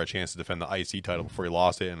Nakamura a chance to defend the IC title before he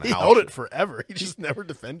lost it? And he held it forever. He just never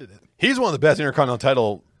defended it. He's one of the best Intercontinental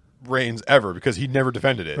title reigns ever because he never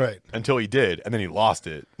defended it until he did, and then he lost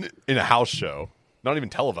it in a house show, not even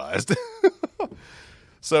televised.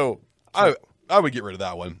 So I would get rid of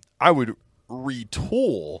that one. I would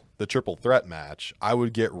retool the triple threat match. I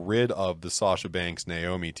would get rid of the Sasha Banks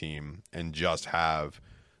Naomi team and just have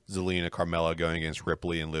Zelina Carmella going against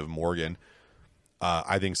Ripley and Liv Morgan.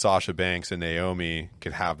 I think Sasha Banks and Naomi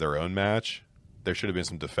could have their own match. There should have been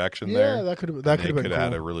some defection there. Yeah, that could have been cool.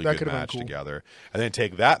 Had a really good match together. And then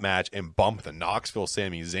take that match and bump the Knoxville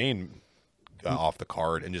Sami Zayn off the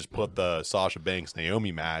card and just put the Sasha Banks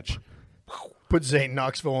Naomi match. Put Zayn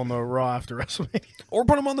Knoxville on the Raw after WrestleMania. Or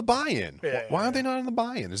put them on the buy-in. Yeah, Why aren't they not on the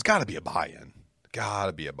buy-in? There's got to be a buy-in.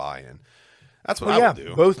 That's what I would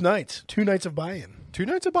do. Both nights. 2 nights of buy-in. 2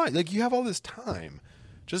 nights of buy-in. Like, you have all this time.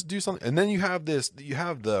 Just do something. And then you have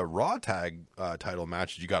the Raw tag title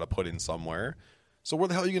match that you got to put in somewhere. So where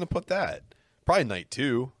the hell are you going to put that? Probably night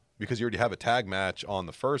 2 because you already have a tag match on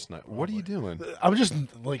the first night. What are you doing? I'm just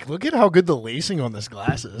like, look at how good the lacing on this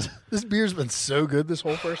glass is. This beer's been so good this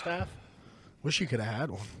whole first half. Wish you could have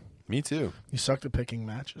had one. Me too. You sucked at picking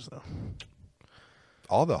matches though.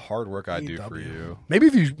 All the hard work I do for you. Maybe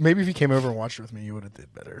if you came over and watched it with me, you would have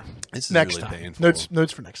did better. This is next really time. painful.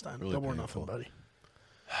 Notes for next time. Really Double or painful. nothing, buddy.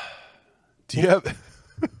 Do you have?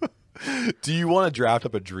 Do you want to draft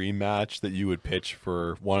up a dream match that you would pitch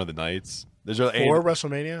for one of the nights? For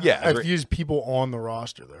WrestleMania? Yeah. I've used people on the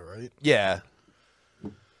roster though, right? Yeah.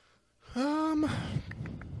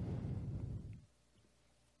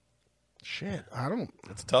 Shit, I don't.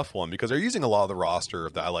 It's a tough one because they're using a lot of the roster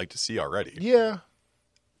that I like to see already. Yeah.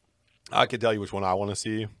 I can tell you which one I want to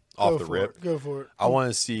see off the rip. Go for it. I want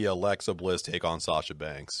to see Alexa Bliss take on Sasha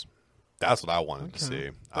Banks. That's what I wanted to see.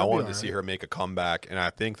 I wanted to see her make a comeback, and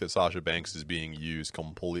I think that Sasha Banks is being used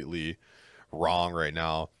completely wrong right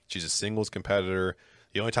now. She's a singles competitor.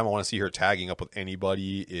 The only time I want to see her tagging up with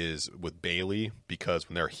anybody is with Bayley because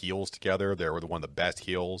when they're heels together, they're one of the best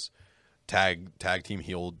heels. Tag team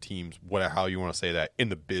heel teams, whatever how you want to say that in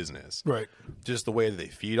the business. Right. Just the way that they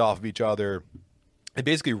feed off of each other. They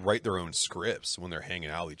basically write their own scripts when they're hanging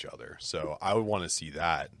out with each other. So I would want to see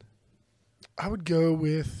that. I would go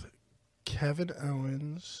with Kevin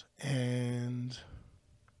Owens and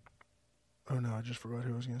oh no, I just forgot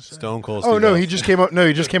who I was going to say. Stone Cold. Oh no, he just came up. No,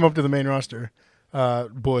 he just came up to the main roster.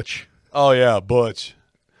 Butch. Oh yeah, Butch.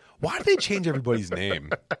 Why did they change everybody's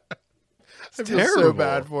name? I feel so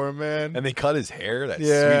bad for him, man. And they cut his hair. That sweet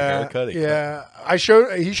haircut. Yeah.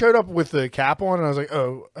 He showed up with the cap on, and I was like,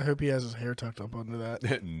 oh, I hope he has his hair tucked up under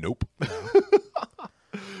that. Nope.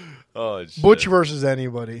 Oh, shit. Butch versus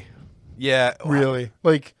anybody. Yeah. Really.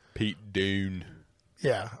 Like Pete Dunne.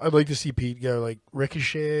 Yeah, I'd like to see Pete go like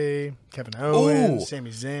Ricochet, Kevin Owens, Sami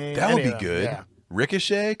Zayn. That would be good. Yeah.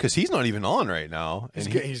 Ricochet, because he's not even on right now. And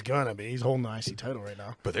he's gonna be. He's holding the IC title right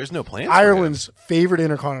now. But there's no plans. Ireland's favorite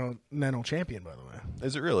intercontinental champion, by the way.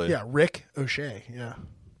 Is it really? Yeah, Rick O'Shea. Yeah.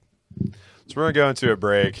 So we're gonna go into a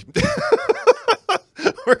break.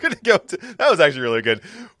 That was actually really good.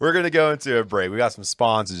 We're going to go into a break. We got some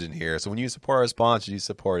sponsors in here. So when you support our sponsors, you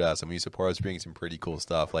support us. And when you support us, bringing some pretty cool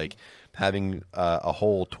stuff, like having a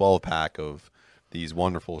whole 12-pack of these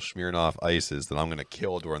wonderful Smirnoff ices that I'm going to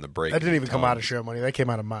kill during the break. That didn't even come out of show money. That came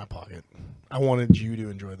out of my pocket. I wanted you to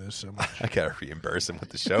enjoy this so much. I got to reimburse him with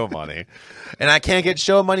the show money. And I can't get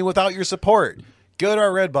show money without your support. Go to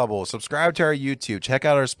our Redbubble. Subscribe to our YouTube. Check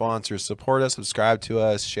out our sponsors. Support us. Subscribe to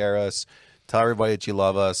us. Share us. Tell everybody that you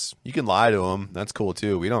love us. You can lie to them. That's cool,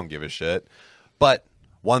 too. We don't give a shit. But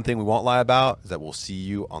one thing we won't lie about is that we'll see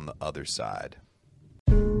you on the other side.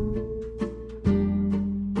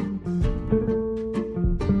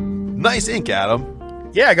 Nice ink, Adam.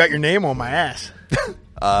 Yeah, I got your name on my ass.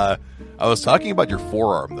 I was talking about your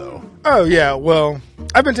forearm, though. Oh, yeah. Well,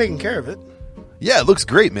 I've been taking care of it. Yeah, it looks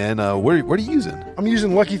great, man. What are you using? I'm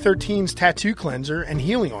using Lucky 13's Tattoo Cleanser and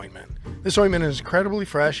Healing Ointment. This ointment is incredibly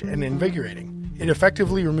fresh and invigorating. It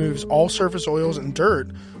effectively removes all surface oils and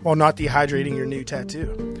dirt while not dehydrating your new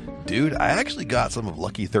tattoo. Dude, I actually got some of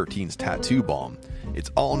Lucky 13's Tattoo Balm.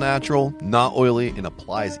 It's all natural, not oily, and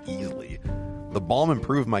applies easily. The balm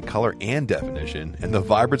improved my color and definition, and the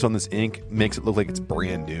vibrance on this ink makes it look like it's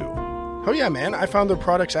brand new. Oh yeah, man. I found their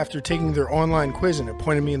products after taking their online quiz, and it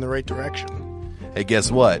pointed me in the right direction. Hey,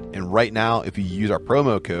 guess what? And right now, if you use our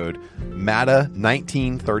promo code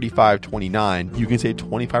MATA193529, you can save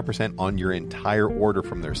 25% on your entire order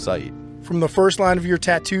from their site. From the first line of your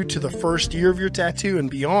tattoo to the first year of your tattoo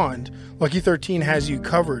and beyond, Lucky 13 has you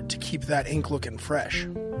covered to keep that ink looking fresh.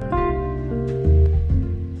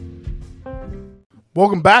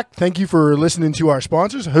 Welcome back. Thank you for listening to our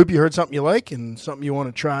sponsors. I hope you heard something you like and something you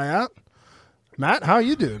want to try out. Matt, how are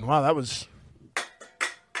you doing? Wow, that was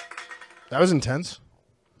intense.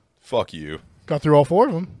 Fuck you. Got through all four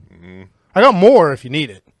of them. Mm-hmm. I got more if you need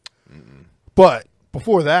it. Mm-mm. But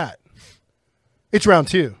before that, it's round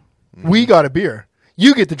two. Mm-hmm. We got a beer.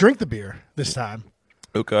 You get to drink the beer this time.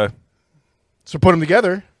 Okay. So put them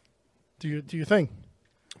together. Do your thing.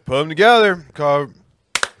 Put them together. Call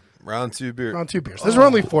round two beer. Round two beers. Those are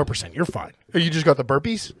only 4%. You're fine. Oh, you just got the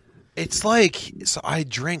burpees? It's like I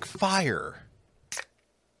drank fire.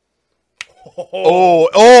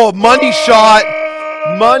 Oh, money shot.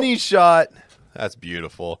 Money shot. That's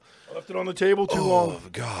beautiful. I left it on the table too long. Oh,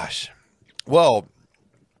 gosh. Well,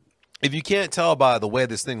 if you can't tell by the way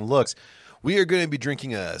this thing looks, we are going to be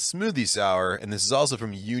drinking a smoothie sour, and this is also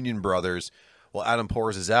from Union Brothers. Well, Adam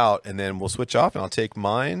pours his out, and then we'll switch off, and I'll take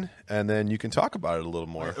mine, and then you can talk about it a little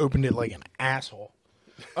more. I opened it like an asshole.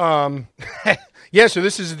 Yeah, so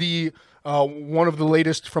this is the one of the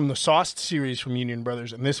latest from the sauce series from Union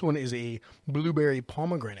Brothers, and this one is a blueberry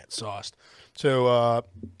pomegranate sauce. So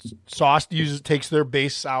sauce takes their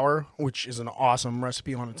base sour, which is an awesome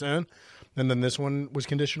recipe on its own, and then this one was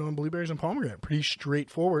conditioned on blueberries and pomegranate. Pretty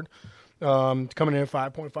straightforward. Coming in at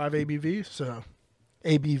 5.5 ABV. So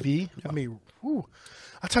ABV. Yeah. I mean, whew,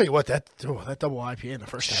 I'll tell you what, that double IPA in the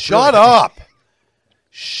first half. Shut up.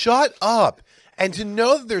 Shut up. And to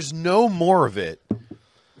know that there's no more of it,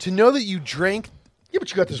 to know that you drank. Yeah, but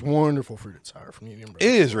you got this wonderful fruited sour from Union Brothers.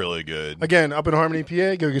 It is really good. Again, up in Harmony,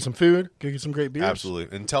 PA. Go get some food. Go get some great beers.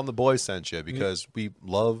 Absolutely. And tell them the boys sent you because we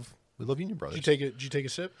love Union Brothers. Did you take a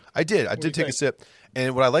sip? I did. I did take a sip.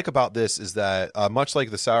 And what I like about this is that much like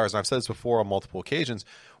the sours, and I've said this before on multiple occasions,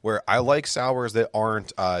 where I like sours that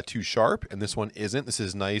aren't too sharp, and this one isn't. This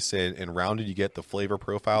is nice and rounded. You get the flavor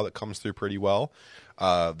profile that comes through pretty well.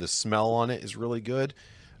 The smell on it is really good.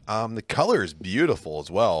 The color is beautiful as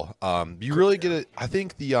well. You really get it. I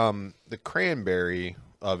think the cranberry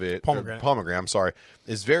of it, pomegranate, I'm sorry,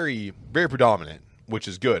 is very, very predominant, which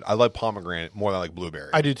is good. I like pomegranate more than I like blueberry.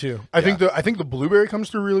 I do too. I think the blueberry comes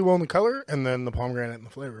through really well in the color, and then the pomegranate in the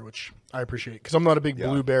flavor, which I appreciate because I'm not a big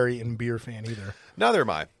blueberry and beer fan either. Neither am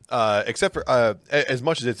I. Except for as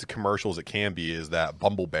much as it's a commercial as it can be, is that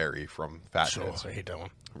Bumbleberry from Fat Tits. I hate that one.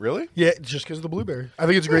 Really? Yeah, just because of the blueberry. I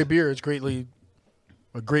think it's a great beer. It's a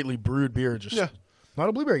greatly brewed beer. Just not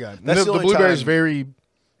a blueberry guy. The blueberry is very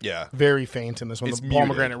faint in this one. The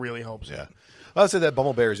pomegranate really helps. Yeah. I'd say that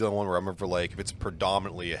Bumble Bear is the only one where I remember, like, if it's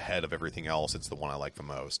predominantly ahead of everything else, it's the one I like the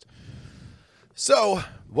most. So,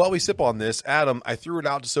 while we sip on this, Adam, I threw it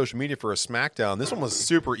out to social media for a SmackDown. This one was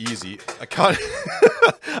super easy. I kind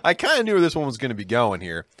of knew where this one was going to be going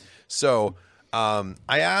here. So, I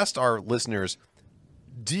asked our listeners,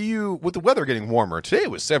 with the weather getting warmer, today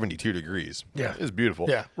it was 72 degrees. Yeah. It was beautiful.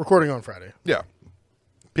 Yeah, recording on Friday. Yeah.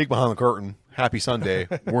 Peek behind the curtain. Happy Sunday.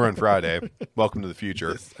 We're on Friday. Welcome to the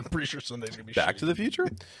future. I'm pretty sure Sunday's going to be Back shitty. to the future?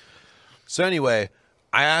 So anyway,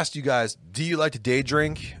 I asked you guys, do you like to day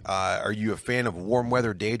drink? Are you a fan of warm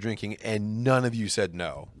weather day drinking? And none of you said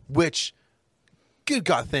no, which, good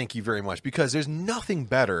God, thank you very much, because there's nothing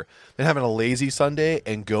better than having a lazy Sunday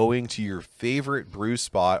and going to your favorite brew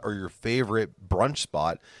spot or your favorite brunch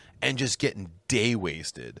spot and just getting day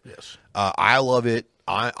wasted. Yes. I love it.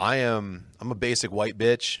 I'm a basic white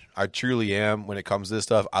bitch. I truly am when it comes to this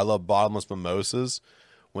stuff. I love bottomless mimosas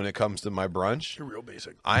when it comes to my brunch. You're real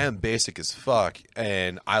basic. I am basic as fuck,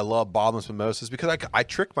 and I love bottomless mimosas because I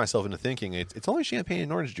trick myself into thinking it's only champagne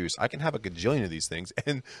and orange juice. I can have a gajillion of these things,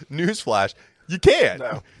 and newsflash, you can't.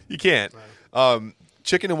 No. You can't. No.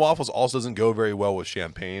 Chicken and waffles also doesn't go very well with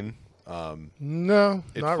champagne. No,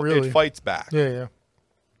 not really. It fights back. Yeah.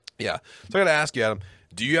 Yeah. So I got to ask you, Adam,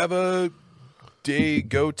 do you have a day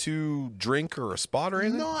go-to drink or a spot or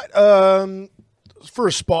anything? Not for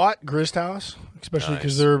a spot, Grist House, especially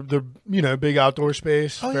because they're big outdoor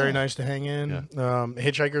space, very nice to hang in. Yeah.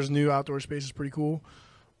 Hitchhiker's new outdoor space is pretty cool.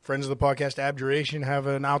 Friends of the podcast, Abjuration, have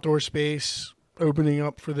an outdoor space opening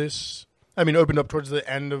up for this. I mean, opened up towards the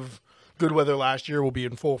end of good weather last year. Will be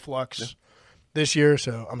in full flux this year,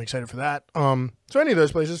 so I'm excited for that. So any of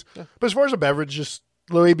those places. Yeah. But as far as a beverage, just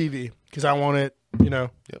low ABV because I want it.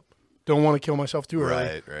 Yep. Don't want to kill myself too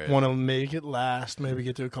early. Right. Want to make it last. Maybe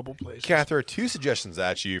get to a couple places. Can I throw 2 suggestions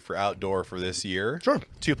at you for outdoor for this year? Sure.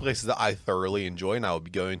 2 places that I thoroughly enjoy and I will be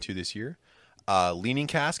going to this year. Leaning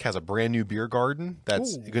Cask has a brand new beer garden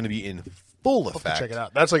that's going to be in full effect. Check it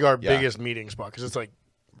out. That's like our biggest meeting spot because it's like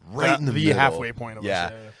right in the middle. halfway point of us.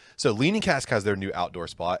 Yeah. So Leaning Cask has their new outdoor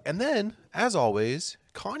spot. And then, as always,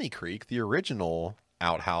 Connie Creek, the original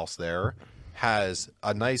outhouse there, has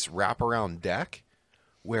a nice wraparound deck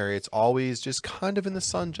where it's always just kind of in the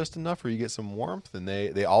sun just enough where you get some warmth. And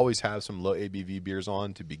they always have some low ABV beers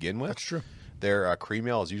on to begin with. That's true. Their cream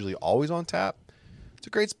ale is usually always on tap. It's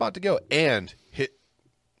a great spot to go. And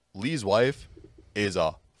Lee's wife is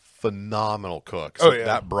a phenomenal cook. So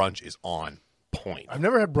that brunch is on point. I've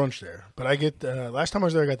never had brunch there, but I get last time I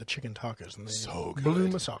was there, I got the chicken tacos, and they so good. Blew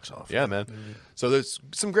my socks off. Yeah, man. So there's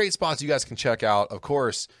some great spots you guys can check out. Of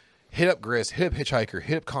course, hit up Grist, hit up Hitchhiker,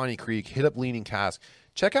 hit up Connie Creek, hit up Leaning Cask.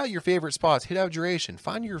 Check out your favorite spots. Hit Abjuration.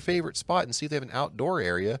 Find your favorite spot and see if they have an outdoor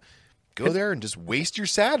area. Go there and just waste your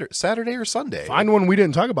Saturday or Sunday. Find one we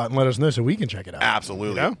didn't talk about and let us know so we can check it out.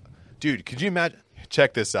 Absolutely. Dude, could you imagine?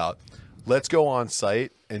 Check this out. Let's go on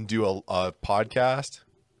site and do a podcast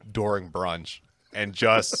during brunch and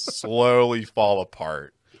just slowly fall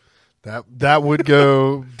apart. That would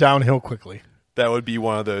go downhill quickly. That would be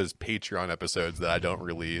one of those Patreon episodes that I don't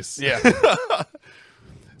release. Yeah.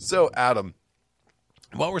 So, Adam,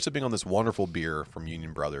 while we're sipping on this wonderful beer from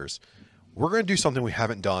Union Brothers, we're going to do something we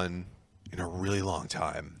haven't done in a really long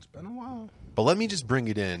time. It's been a while. But let me just bring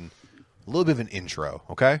it in a little bit of an intro,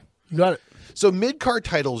 okay? You got it. So mid-card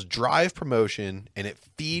titles drive promotion and it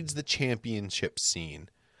feeds the championship scene.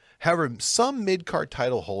 However, some mid-card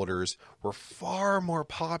title holders were far more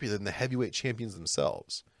popular than the heavyweight champions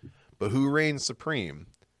themselves. But who reigns supreme?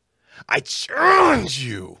 I challenge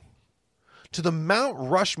you to the Mount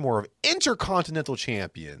Rushmore of Intercontinental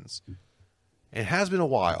Champions. It has been a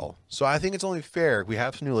while, so I think it's only fair, if we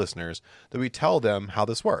have some new listeners, that we tell them how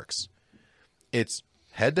this works. It's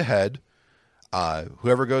head-to-head.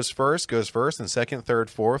 Whoever goes first, and second, third,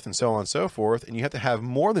 fourth, and so on and so forth. And you have to have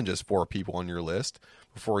more than just 4 people on your list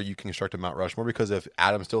before you can construct a Mount Rushmore, because if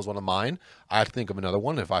Adam steals one of mine, I have to think of another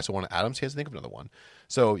one. If I still want Adam's, he has to think of another one.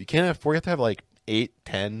 So you can't have 4, you have to have like 8,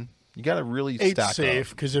 10. You got to really stack up. 8's safe,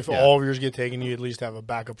 because if all of yours get taken, you at least have a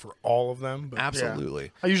backup for all of them. But absolutely. Yeah.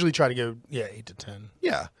 I usually try to go, 8 to 10.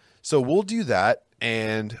 Yeah. So we'll do that,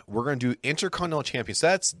 and we're going to do Intercontinental Champions.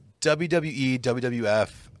 That's WWE,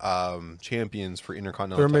 WWF champions for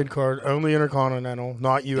Intercontinental. They're mid-card, only Intercontinental,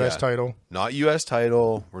 not U.S. title. Not U.S.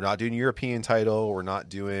 title. We're not doing European title. We're not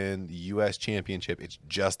doing the U.S. Championship. It's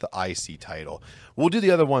just the IC title. We'll do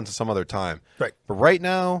the other ones some other time. Right. But right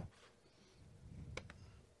now,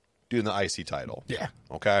 doing the IC title. Yeah.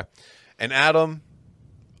 Okay. And Adam,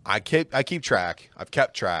 I keep track. I've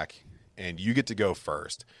kept track, and you get to go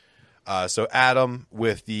first. So Adam,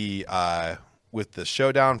 with the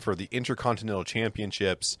showdown for the Intercontinental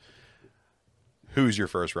Championships, Who's your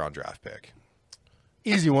first round draft pick?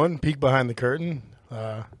 Easy one. Peek behind the curtain.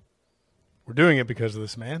 We're doing it because of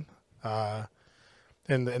this man.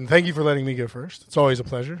 And thank you for letting me go first. It's always a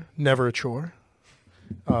pleasure. Never a chore.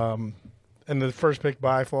 And the first pick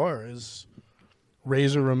by far is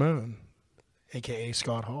Razor Ramon, a.k.a.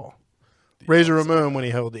 Scott Hall. Razor Ramon when he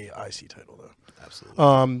held the IC title, though.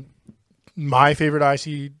 Absolutely. My favorite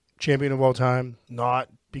IC champion of all time, not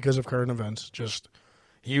because of current events, just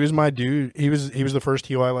he was my dude. He was the first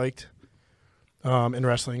heel I liked in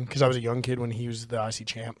wrestling because I was a young kid when he was the IC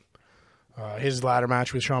champ. His ladder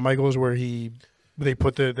match with Shawn Michaels where there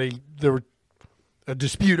were a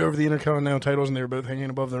dispute over the Intercontinental titles and they were both hanging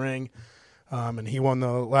above the ring. And he won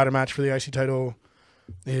the ladder match for the IC title.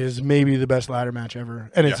 Is maybe the best ladder match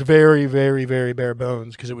ever. And it's very, very, very bare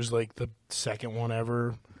bones because it was like the second one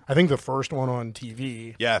ever. I think the first one on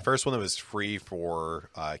TV. Yeah, first one that was free for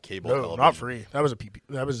cable No, television. not free. That was a PP.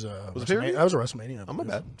 That was a WrestleMania. Oh, my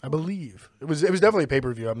bad. I believe. It was definitely a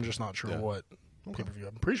pay-per-view. I'm just not sure what pay-per-view.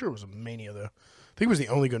 I'm pretty sure it was a Mania, though. I think it was the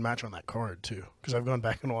only good match on that card, too, because I've gone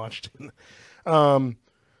back and watched it.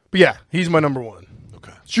 But yeah, he's my number one.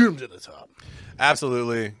 Okay. Shoot him to the top.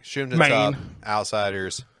 Absolutely. Shoot him to the top.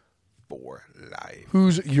 Outsiders for life.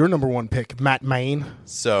 Who's your number one pick? Matt Main?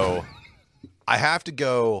 So I have to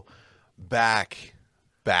go back.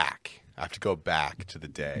 I have to go back to the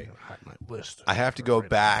day. My list. I have to go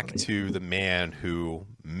back to the man who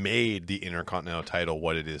made the Intercontinental title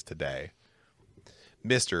what it is today.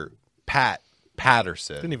 Mr. Pat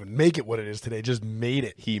Patterson. Didn't even make it what it is today, just made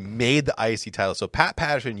it. He made the IC title. So Pat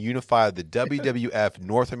Patterson unified the WWF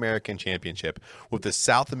North American Championship with the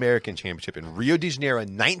South American Championship in Rio de Janeiro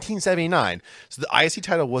in 1979. So the IC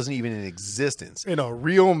title wasn't even in existence. In a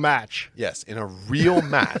real match. Yes, in a real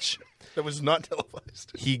match. That was not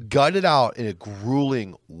televised. He gutted out in a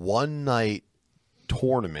grueling one-night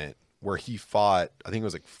tournament where he fought, I think it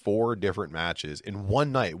was like 4 different matches in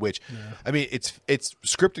one night, which, I mean, it's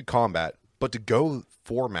scripted combat. But to go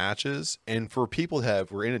 4 matches, and for people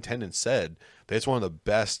that were in attendance said that it's one of the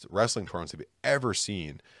best wrestling tournaments they've ever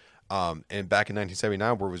seen. And back in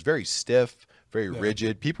 1979, where it was very stiff, very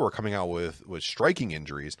rigid, people were coming out with striking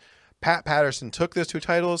injuries. Pat Patterson took those 2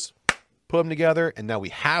 titles, put them together, and now we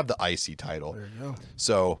have the IC title. There you go.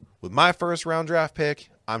 So with my first round draft pick,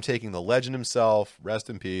 I'm taking the legend himself, rest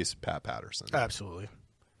in peace, Pat Patterson. Absolutely.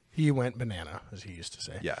 He went banana, as he used to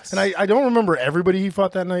say. Yes. And I don't remember everybody he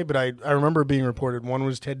fought that night, but I remember being reported one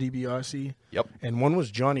was Ted DiBiase. Yep. And one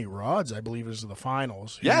was Johnny Rods, I believe, was the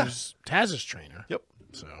finals. He was Taz's trainer. Yep.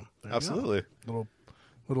 So Absolutely.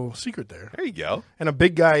 Little secret there. There you go. And a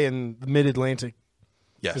big guy in the Mid-Atlantic.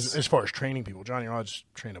 Yes. As far as training people. Johnny Rods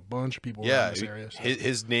trained a bunch of people around this area. So.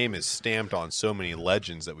 His name is stamped on so many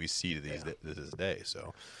legends that we see to this day.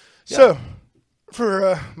 So,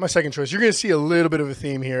 for my second choice, you're going to see a little bit of a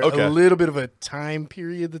theme here. Okay. A little bit of a time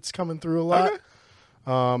period that's coming through a lot. Okay.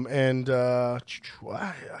 I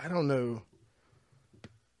don't know.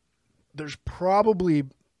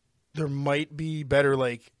 There might be better,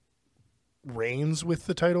 like, reigns with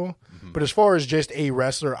the title. Mm-hmm. But as far as just a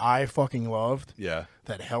wrestler I fucking loved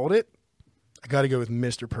that held it, I got to go with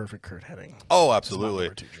Mr. Perfect Kurt Hennig. Oh, absolutely.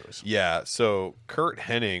 That's my number 2 choice. Yeah, so Kurt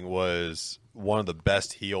Hennig was one of the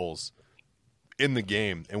best heels in the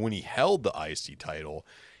game. And when he held the IC title,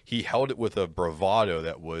 he held it with a bravado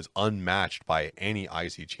that was unmatched by any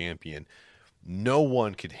IC champion. No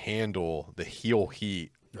one could handle the heel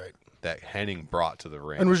heat that Hennig brought to the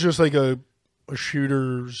ring. And was just like a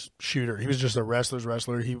shooter's shooter. He was just a wrestler's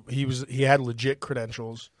wrestler. He had legit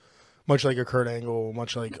credentials, much like a Kurt Angle,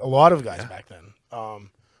 much like a lot of guys back then. But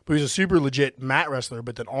he was a super legit mat wrestler,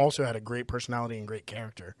 but then also had a great personality and great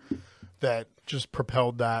character that just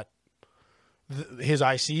propelled that his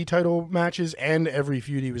IC title matches and every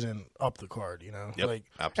feud he was in up the card. You know,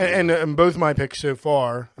 absolutely. And both my picks so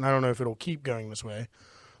far, and I don't know if it'll keep going this way,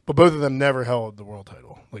 but both of them never held the world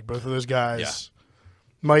title. Like both of those guys.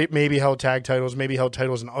 Maybe held tag titles, maybe held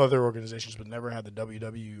titles in other organizations, but never had the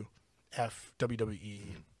WWE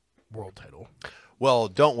world title. Well,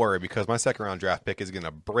 don't worry, because my second round draft pick is going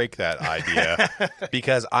to break that idea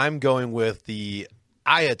because I'm going with the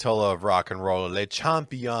Ayatollah of rock and roll, Le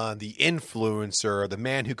Champion, the influencer, the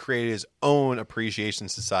man who created his own appreciation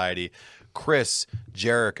society, Chris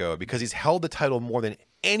Jericho, because he's held the title more than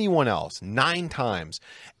anyone else 9 times.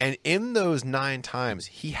 And in those 9 times,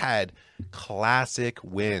 he had classic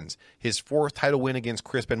wins. His 4th title win against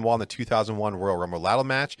Chris Benoit in the 2001 Royal Rumble ladder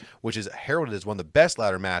match, which is heralded as one of the best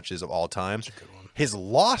ladder matches of all time. His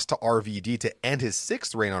loss to RVD to end his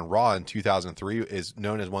 6th reign on Raw in 2003 is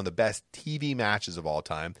known as one of the best TV matches of all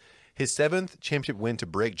time. His 7th championship win to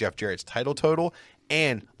break Jeff Jarrett's title total,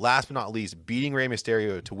 and last but not least, beating Rey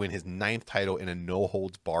Mysterio to win his 9th title in a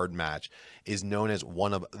no-holds-barred match is known as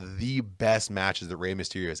one of the best matches that Rey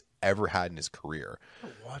Mysterio has ever had in his career.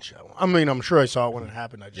 Watch that one. I mean, I'm sure I saw it when it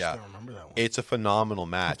happened. I just don't remember that one. It's a phenomenal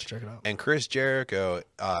match. Let's check it out. And Chris Jericho,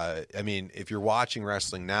 I mean, if you're watching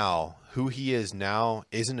wrestling now, who he is now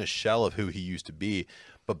isn't a shell of who he used to be.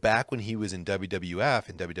 But back when he was in WWF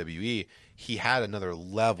and WWE, he had another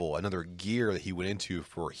level, another gear that he went into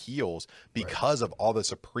for heels because of all the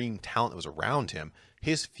supreme talent that was around him.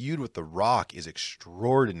 His feud with The Rock is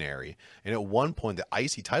extraordinary. And at one point, the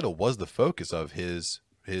IC title was the focus of his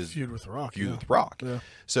feud with The Rock. With The Rock. Yeah.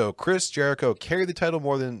 So Chris Jericho carried the title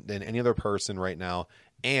more than any other person right now.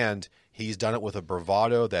 And he's done it with a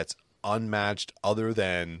bravado that's unmatched other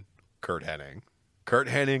than Kurt Hennig. Kurt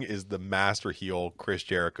Hennig is the master heel. Chris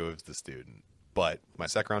Jericho is the student. But my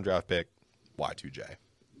second round draft pick, Y2J.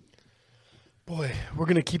 Boy, we're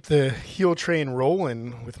going to keep the heel train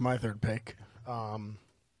rolling with my third pick. I'm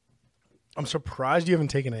surprised you haven't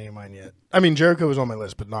taken any of mine yet. I mean, Jericho was on my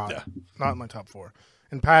list, but not in my top 4.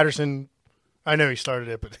 And Patterson, I know he started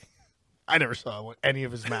it, but I never saw any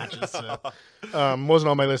of his matches. So, wasn't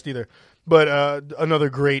on my list either. But another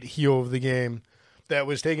great heel of the game that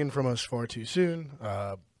was taken from us far too soon.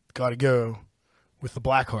 Got to go with the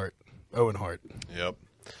Blackheart, Owen Hart. Yep.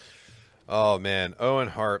 Oh, man. Owen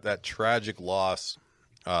Hart, that tragic loss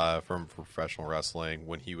from professional wrestling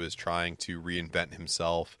when he was trying to reinvent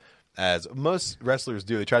himself, as most wrestlers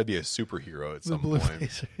do. They try to be a superhero at some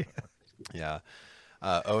point. Yeah.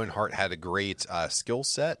 Owen Hart had a great skill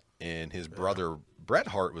set, and his brother Bret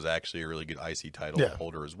Hart was actually a really good IC title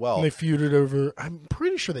holder as well. And they feuded over. I'm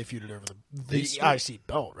pretty sure they feuded over the IC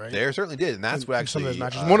belt, right? They certainly did, and that's what actually some of those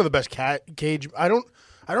matches. One of the best cage. I don't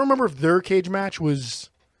remember if their cage match was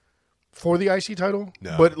for the IC title,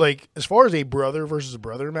 but like as far as a brother versus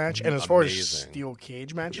brother match, and as far as steel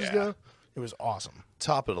cage matches go, it was awesome.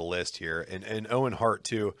 Top of the list here, and Owen Hart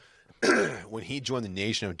too. When he joined the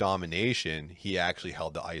Nation of Domination, he actually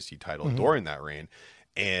held the IC title during that reign,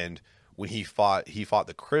 and when he fought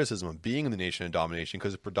the criticism of being in the Nation of Domination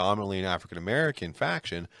because it's predominantly an African American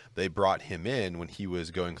faction. They brought him in when he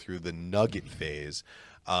was going through the Nugget phase,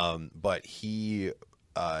 but he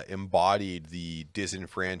embodied the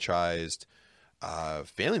disenfranchised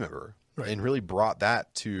family member and really brought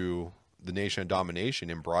that to the Nation of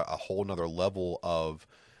Domination and brought a whole nother level of,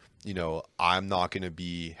 I'm not going to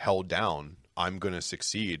be held down. I'm going to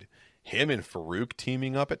succeed. Him and Farouk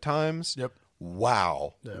teaming up at times. Yep.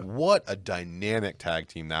 Wow. Yeah. What a dynamic tag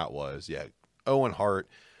team that was. Yeah. Owen Hart.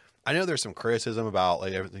 I know there's some criticism about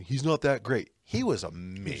like everything. He's not that great. He was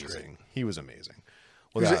amazing. He was amazing.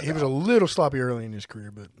 He was a little sloppy early in his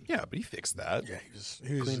career, but but he fixed that. Yeah,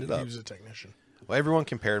 he was a technician. Well, everyone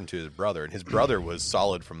compared him to his brother, and his brother was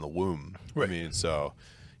solid from the womb. Right. I mean, so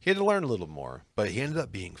he had to learn a little more, but he ended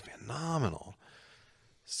up being phenomenal.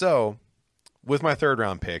 So, with my third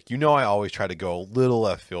round pick, I always try to go a little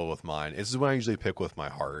left field with mine. This is when I usually pick with my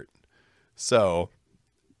heart. So,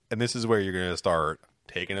 and this is where you're going to start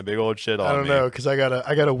taking a big old shit on me. I don't know, because I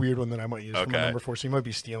got a weird one that I might use for my number 4, so you might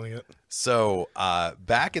be stealing it. So,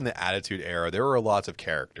 back in the Attitude Era, there were lots of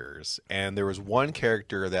characters, and there was one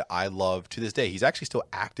character that I love to this day. He's actually still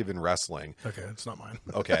active in wrestling. Okay, it's not mine.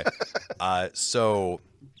 Okay. So,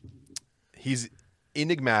 he's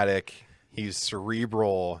enigmatic. He's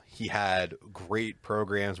cerebral. He had great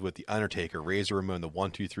programs with The Undertaker, Razor Ramon, the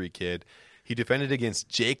 1-2-3 Kid. He defended against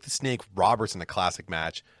Jake the Snake Roberts in a classic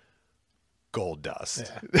match. Goldust.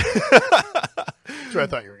 Yeah. That's where I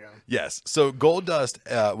thought you were going. Yes. So Goldust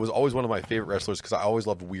was always one of my favorite wrestlers because I always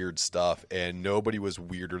loved weird stuff, and nobody was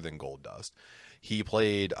weirder than Goldust. He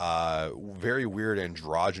played very weird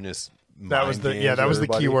androgynous. That was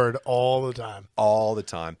the key word all the time. All the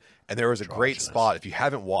time. And there was a great spot, if you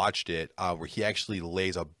haven't watched it, where he actually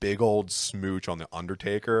lays a big old smooch on The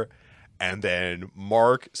Undertaker. And then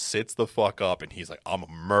Mark sits the fuck up and he's like, I'm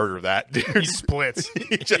going to murder that dude. He splits.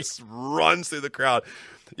 He just runs through the crowd.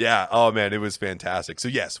 Yeah. Oh, man. It was fantastic. So,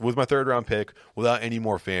 yes, with my third round pick, without any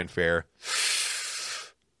more fanfare,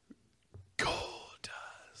 Goldust.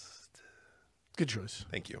 Good choice.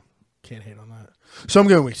 Thank you. Can't hate on that. So I'm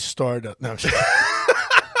going with Stardust. No,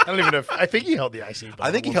 I don't even know. I think he held the IC title.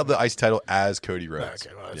 I think he held the IC title as Cody Rhodes.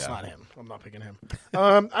 Okay, well, it's not him. I'm not picking him.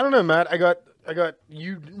 I don't know, Matt. I got.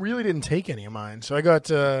 You really didn't take any of mine, so I got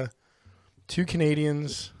 2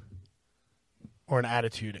 Canadians or an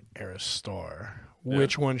Attitude Era star.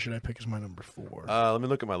 Which one should I pick as my number 4? Let me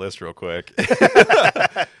look at my list real quick.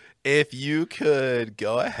 If you could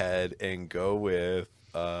go ahead and go with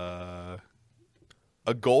a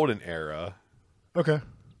Golden Era. Okay.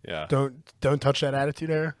 Yeah. Don't touch that Attitude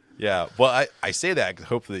Era. Yeah. Well, I say that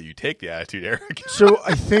hopefully that you take the Attitude Era. So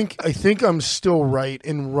I think I'm still right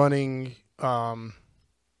in running, running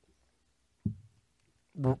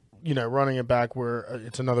it back where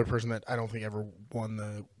it's another person that I don't think ever won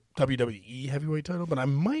the WWE heavyweight title, but I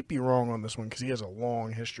might be wrong on this one because he has a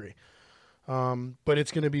long history. But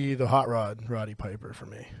it's going to be the Hot Rod, Roddy Piper, for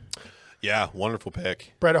me. Yeah, wonderful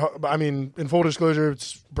pick. I mean, in full disclosure,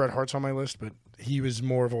 it's Bret Hart's on my list, but he was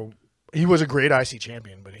he was a great IC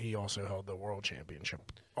champion, but he also held the world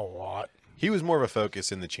championship a lot. He was more of a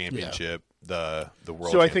focus in the championship, the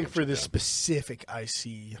world. So I think for this specific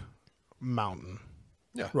IC mountain,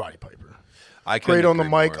 Roddy Piper, great on the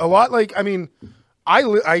mic, a lot. Like, I mean,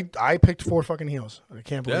 I picked 4 fucking heels. I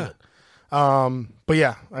can't believe it. But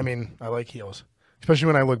yeah, I mean, I like heels, especially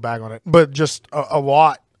when I look back on it. But just a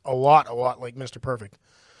lot like Mr. Perfect.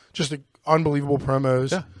 Just unbelievable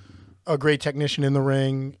promos. Yeah. A great technician in the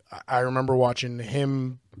ring. I remember watching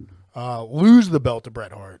him lose the belt to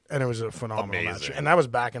Bret Hart, and it was a phenomenal match. And that was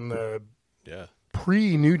back in the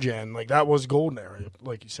pre-New Gen. Like, that was golden era,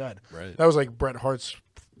 like you said. Right. That was like Bret Hart's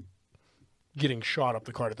getting shot up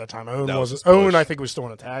the card at that time. Owen, I think, was still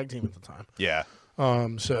in a tag team at the time. Yeah.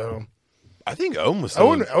 So I think Owen was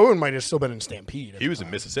Owen might have still been in Stampede. He was in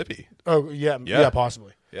Mississippi. Oh, yeah,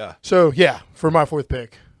 possibly. Yeah. So, yeah, for my 4th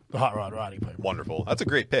pick, the Hot Rod Roddy Piper. Wonderful. That's a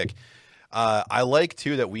great pick. I like,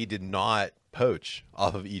 too, that we did not poach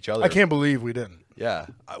off of each other. I can't believe we didn't. Yeah.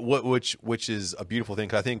 Which is a beautiful thing,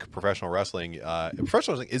 because I think professional wrestling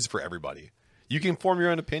is for everybody. You can form your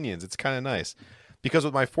own opinions. It's kind of nice. Because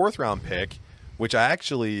with my 4th round pick, which I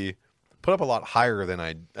actually put up a lot higher than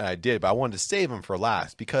I did, but I wanted to save him for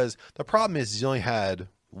last, because the problem is he only had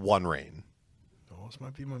one reign. Oh, this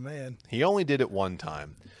might be my man. He only did it one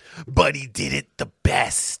time, but he did it the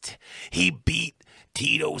best. He beat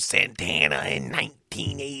Tito Santana in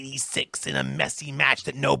 1986 in a messy match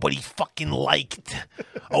that nobody fucking liked.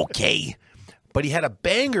 Okay, but he had a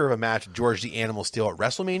banger of a match with George the Animal Steele at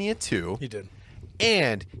WrestleMania 2. He did.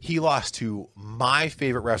 And he lost to my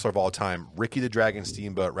favorite wrestler of all time, Ricky the Dragon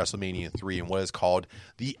Steamboat, at WrestleMania 3, in what is called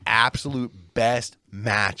the absolute best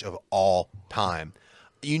match of all time.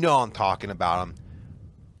 You know I'm talking about him.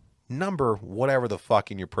 Number whatever the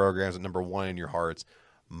fuck in your programs, at number 1 in your hearts,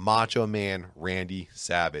 Macho Man Randy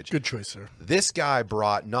Savage. Good choice, sir. This guy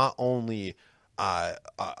brought not only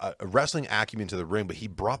a wrestling acumen to the ring, but he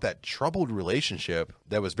brought that troubled relationship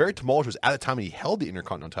that was very tumultuous at the time he held the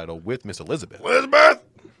Intercontinental title with Miss Elizabeth. Elizabeth!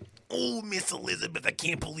 Oh, Miss Elizabeth, I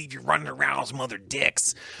can't believe you're running around with some other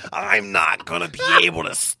dicks. I'm not going to be able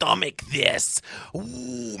to stomach this.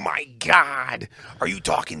 Oh, my God. Are you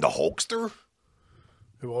talking to Hulkster?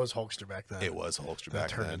 It was Hulkster back then. It was Hulkster back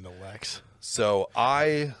then. Turned into Lex. So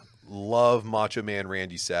I love Macho Man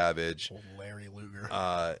Randy Savage. Old Larry Luger.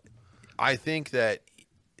 I think that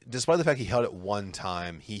despite the fact he held it one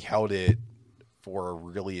time, he held it for a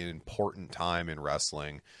really important time in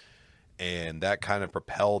wrestling. And that kind of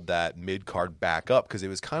propelled that mid-card back up, because it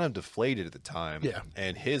was kind of deflated at the time. Yeah.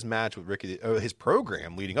 And his match with his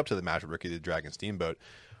program leading up to the match with Ricky the Dragon Steamboat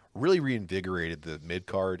really reinvigorated the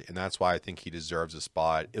mid-card. And that's why I think he deserves a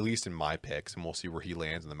spot, at least in my picks. And we'll see where he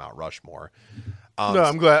lands in the Mount Rushmore. No,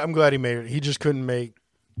 I'm glad he made it. He just couldn't make.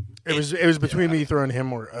 It was between me throwing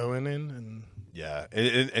him or Owen in, and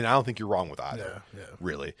and I don't think you're wrong with either. Yeah.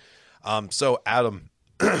 Really. So Adam,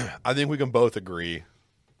 I think we can both agree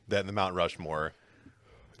that in the Mount Rushmore,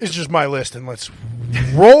 it's just my list, and let's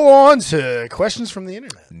roll on to questions from the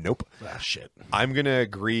internet. Nope. Ah, shit. I'm gonna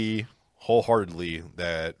agree wholeheartedly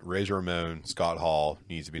that Razor Ramon, Scott Hall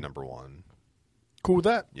needs to be number 1. Cool with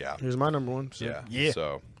that. Yeah. Here's my number 1. So, yeah.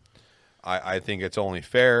 So I think it's only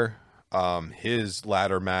fair. His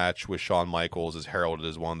ladder match with Shawn Michaels is heralded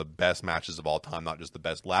as one of the best matches of all time. Not just the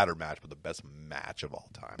best ladder match, but the best match of all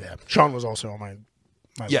time. Yeah. Shawn was also on my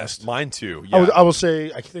list. Mine too. Yeah. I will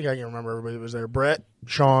say, I think I can remember everybody that was there. Brett,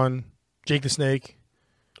 Shawn, Jake the Snake.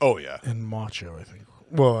 Oh, yeah. And Macho, I think.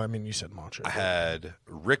 Well, I mean, you said Macho. I had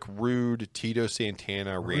Rick Rude, Tito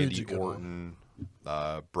Santana, Randy Orton,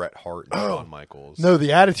 Bret Hart, and Shawn Michaels. No,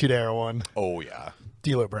 the Attitude Era one. Oh, yeah.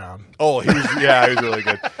 D'Lo Brown. Oh, he was really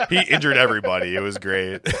good. He injured everybody. It was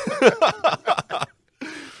great.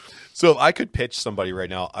 So if I could pitch somebody right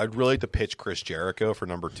now, I'd really like to pitch Chris Jericho for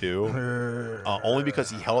number 2, only because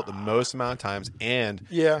he held it the most amount of times, and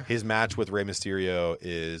his match with Rey Mysterio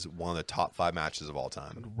is one of the top 5 matches of all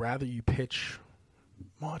time. I'd rather you pitch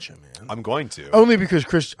Macho Man. I'm going to. Only because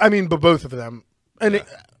but both of them, and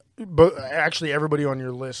actually everybody on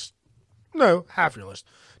your list, no, half your list,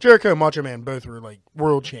 Jericho and Macho Man both were like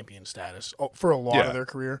world champion status for a lot of their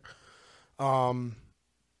career.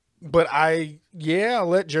 But I'll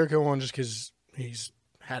let Jericho on just because he's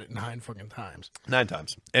had it 9 fucking times. 9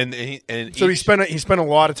 times, and so he spent a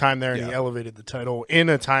lot of time there, and he elevated the title in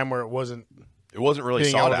a time where it wasn't really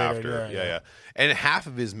sought after. Yeah. And half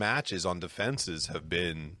of his matches on defenses have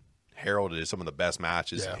been heralded as some of the best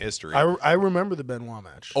matches in history. I remember the Benoit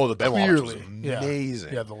match. Oh, the Benoit match was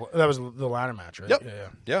amazing. Yeah, that was the ladder match, right? Yep.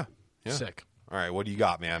 Yeah. Sick. All right, what do you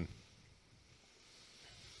got, man?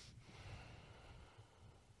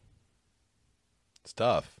 It's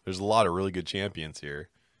tough. There's a lot of really good champions here.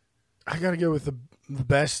 I got to go with the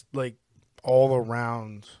best, like,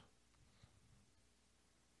 all-around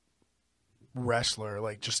wrestler,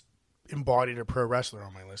 like, just embodied a pro wrestler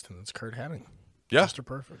on my list, and it's Curt Hennig. Yeah. Mr.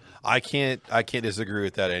 Perfect. I can't disagree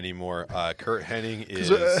with that anymore. Curt Hennig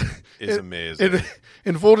is amazing.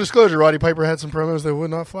 In full disclosure, Roddy Piper had some promos that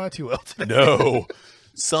would not fly too well today. No.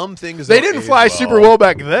 Some things they didn't fly super well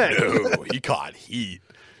back then. No, he caught heat.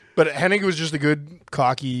 But Hennig was just a good,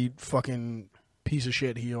 cocky, fucking piece of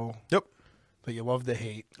shit heel. Yep. That you love to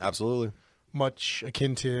hate. Absolutely. Much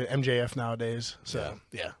akin to MJF nowadays. So,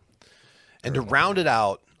 yeah. And to round it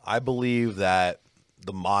out, I believe that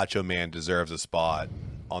the Macho Man deserves a spot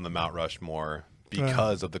on the Mount Rushmore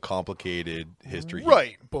because of the complicated history.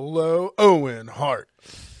 Right below Owen Hart.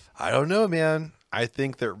 I don't know, man. I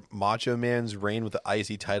think that Macho Man's reign with the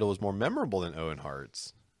IC title was more memorable than Owen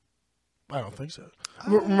Hart's. I don't think so.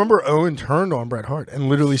 Remember, Owen turned on Bret Hart and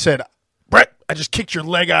literally said, "Bret, I just kicked your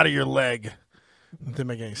leg out of your leg." It didn't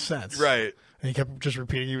make any sense. Right. And he kept just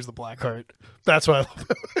repeating he was the Black Heart. That's why I love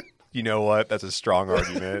it. You know what? That's a strong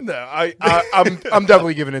argument. No, I'm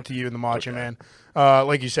definitely giving it to you in the Macho Man.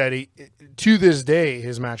 Like you said, to this day,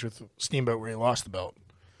 his match with Steamboat where he lost the belt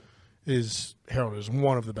is heralded as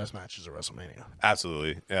one of the best matches of WrestleMania.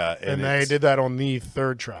 Absolutely. Yeah. And they did that on the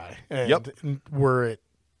third try. And we're at,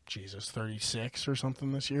 36 or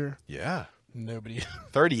something this year. Yeah. Nobody.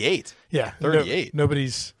 38. Yeah. 38.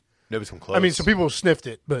 Nobody's come close. I mean, some people sniffed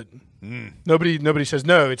it, but nobody says,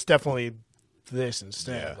 no, it's definitely this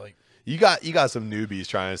instead. Yeah. Like, you got some newbies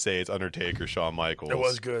trying to say it's Undertaker, Shawn Michaels. It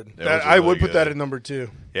was good. I would put that at number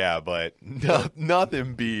 2. Yeah, but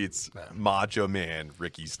nothing beats Macho Man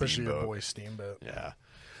Ricky Steamboat. Especially your boy Steamboat. Yeah.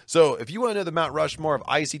 So if you want to know the Mount Rushmore of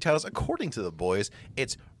IC titles, according to the boys,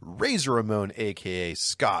 it's Razor Ramon, a.k.a.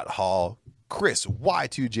 Scott Hall, Chris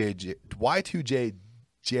Y2J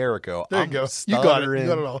Jericho. There you go. You got it. You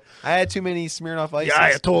got it all. I had too many Smirnoff Ices. The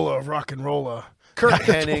Ayatollah of rock and roller. Curt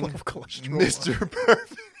Hennig, Mr.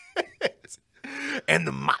 Perfect. And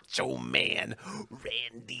the Macho Man,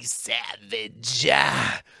 Randy Savage.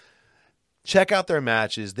 Check out their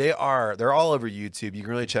matches. They're all over YouTube. You can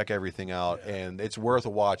really check everything out, and it's worth a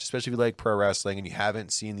watch, especially if you like pro wrestling and you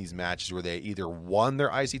haven't seen these matches where they either won their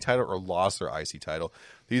IC title or lost their IC title.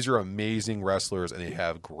 These are amazing wrestlers, and they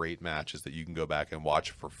have great matches that you can go back and watch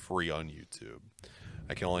for free on YouTube.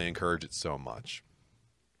 I can only encourage it so much.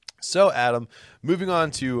 So, Adam, moving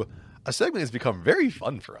on to a segment that's become very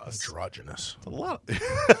fun for us. Androgynous. It's a lot.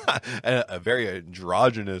 A very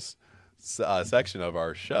androgynous section of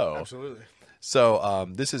our show. Absolutely. So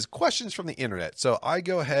this is questions from the internet. So I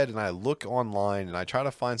go ahead and I look online and I try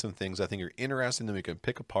to find some things I think are interesting that we can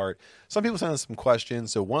pick apart. Some people send us some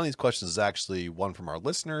questions. So one of these questions is actually one from our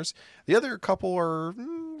listeners. The other couple are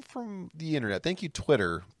from the internet. Thank you,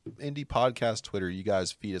 Twitter, Indie Podcast Twitter. You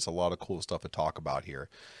guys feed us a lot of cool stuff to talk about here.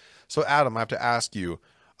 So Adam, I have to ask you,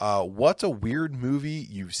 what's a weird movie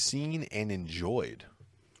you've seen and enjoyed?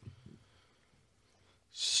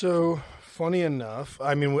 So, funny enough,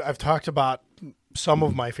 I mean, I've talked about some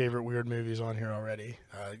of my favorite weird movies on here already.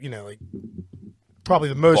 Like probably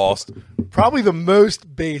the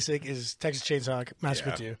most basic is Texas Chainsaw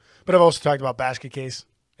Massacre 2. But I've also talked about Basket Case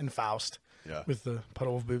and Faust with the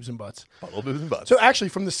puddle of boobs and butts. So, actually,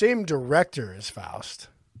 from the same director as Faust,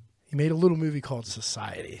 he made a little movie called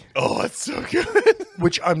Society. Oh, that's so good.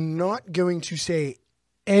 Which I'm not going to say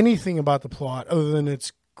anything about the plot other than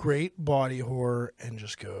it's great body horror, and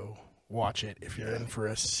just go watch it if you're in for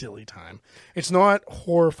a silly time. It's not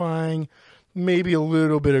horrifying, maybe a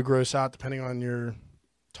little bit of gross out depending on your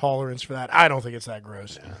tolerance for that. I don't think it's that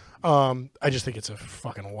gross. I just think it's a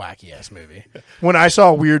fucking wacky ass movie. When I saw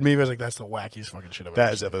a weird movie, I was like, that's the wackiest fucking shit I've ever seen.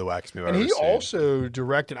 That is definitely the wackiest movie I've ever seen. And he also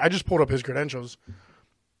directed, I just pulled up his credentials.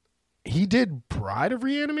 He did Bride of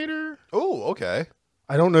Reanimator. Oh, okay.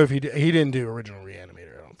 I don't know if he didn't do original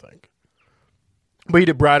Reanimator, I don't think. But he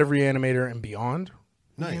did Bride of Reanimator and Beyond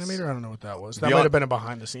Reanimator. I don't know what that was. That might have been a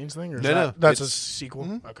behind-the-scenes thing. Or that's a sequel?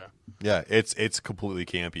 Mm-hmm. Okay. Yeah, it's completely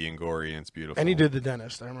campy and gory, and it's beautiful. And he did The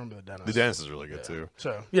Dentist. I remember The Dentist. The Dentist is really good, too.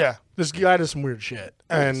 So, yeah, this guy does some weird shit.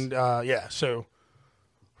 Nice. And, so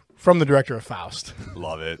from the director of Faust.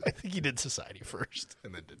 Love it. I think he did Society first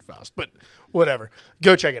and then did Faust, but whatever.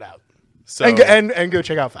 Go check it out. So And go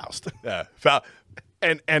check out Faust. yeah,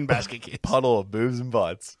 and Basket Case. puddle of boobs and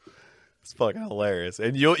butts. It's fucking hilarious,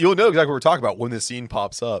 and you'll know exactly what we're talking about when this scene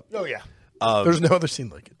pops up. Oh yeah. There's no other scene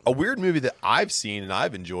like it. A weird movie that I've seen and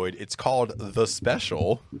I've enjoyed. It's called The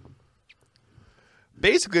Special.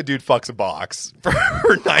 Basically, a dude fucks a box for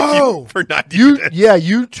 90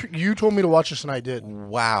 minutes. You told me to watch this and I did.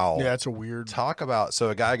 Wow. Yeah, it's a weird. Talk about, so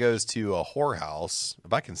a guy goes to a whorehouse.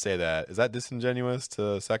 If I can say that. Is that disingenuous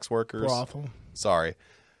to sex workers? Brothel. Sorry.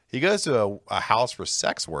 He goes to a house for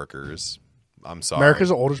sex workers. I'm sorry.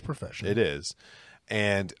 America's oldest profession. It is.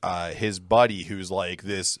 And his buddy, who's like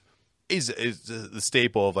this, is the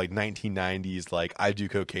staple of like 1990s, like I do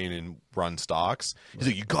cocaine and run stocks. He's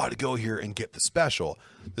like, you got to go here and get the special.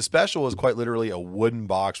 The special is quite literally a wooden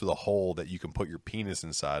box with a hole that you can put your penis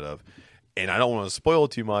inside of. And I don't want to spoil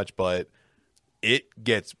too much, but it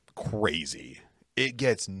gets crazy. It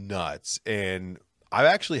gets nuts. And I've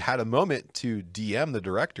actually had a moment to DM the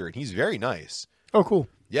director, and he's very nice. Oh, cool.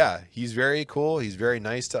 Yeah, he's very cool. He's very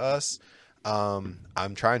nice to us.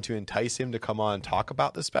 I'm trying to entice him to come on and talk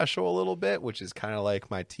about the special a little bit, which is kind of like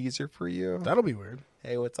my teaser for you. That'll be weird.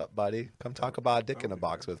 Hey, what's up, buddy? Come talk about a dick in a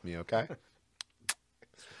box with me, okay?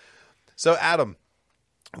 So, Adam,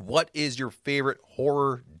 what is your favorite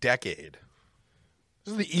horror decade?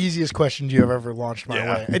 This is the easiest question you have ever launched my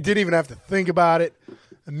way. I didn't even have to think about it.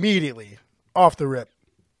 Immediately, off the rip,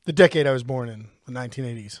 the decade I was born in, the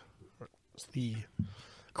 1980s. It's the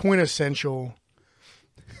quintessential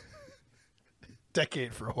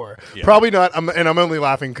decade for horror. Yeah. Probably not, and I'm only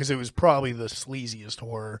laughing because it was probably the sleaziest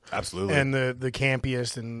horror. Absolutely. And the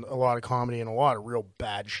campiest, and a lot of comedy and a lot of real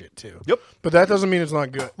bad shit too. Yep. But that doesn't mean it's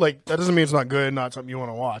not good. Like, that doesn't mean it's not good, not something you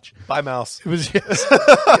want to watch. Bye, mouse. It was, yes.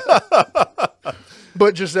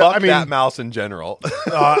 But just, Fuck that mouse in general.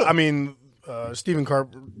 Stephen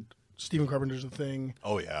Carpenter's The Thing.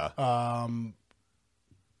 Oh, yeah.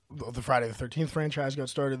 The Friday the 13th franchise got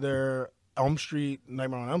started there.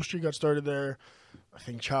 Nightmare on Elm Street got started there. I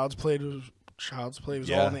think Child's Play was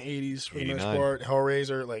all in the 80s for the most part.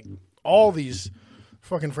 Hellraiser, like all these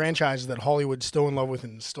fucking franchises that Hollywood's still in love with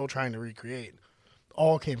and still trying to recreate,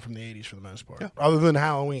 all came from the 80s for the most part. Yeah. Other than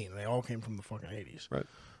Halloween, they all came from the fucking 80s. Right.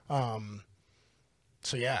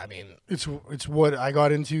 So yeah, I mean, it's what I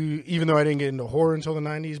got into, even though I didn't get into horror until the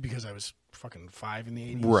 90s because I was fucking 5 in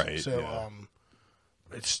the 80s. Right. So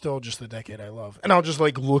it's still just the decade I love. And I'll just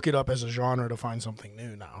like look it up as a genre to find something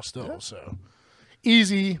new now still. Yeah. So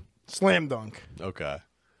easy, slam dunk. Okay.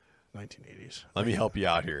 1980s. Let me help you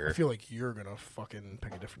out here. I feel like you're going to fucking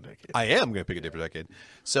pick a different decade. I am going to pick a different decade.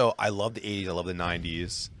 So I love the 80s. I love the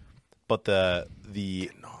 90s. But the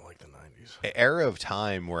not like the 90s. Era of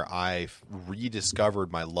time where I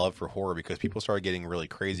rediscovered my love for horror because people started getting really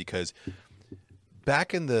crazy because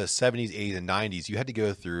back in the 70s, 80s, and 90s, you had to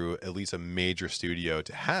go through at least a major studio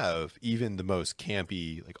to have even the most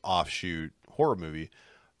campy, like offshoot horror movie.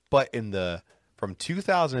 But from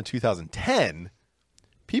 2000 to 2010,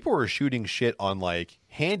 people were shooting shit on like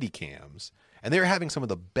handy cams, and they were having some of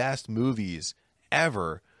the best movies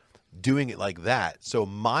ever doing it like that. So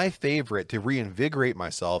my favorite to reinvigorate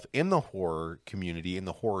myself in the horror community, in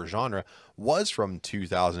the horror genre, was from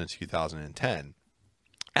 2000 to 2010.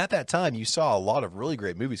 At that time, you saw a lot of really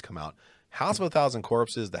great movies come out. House of a Thousand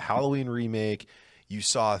Corpses, the Halloween remake. You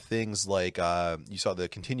saw things like, you saw the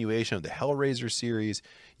continuation of the Hellraiser series.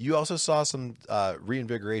 You also saw some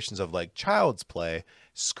reinvigorations of like Child's Play.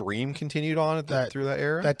 Scream continued on through that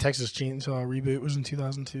era. That Texas Chainsaw reboot was in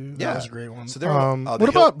 2002. That was a great one. So there were, what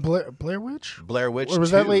about Blair Witch? Blair Witch Or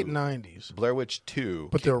was 2. that late 90s? Blair Witch 2.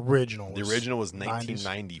 But the original was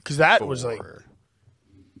 1990. Because that was like...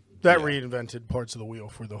 That reinvented parts of the wheel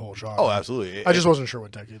for the whole genre. Oh, absolutely. I just wasn't sure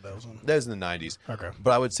what decade that was in. That was in the 90s. Okay.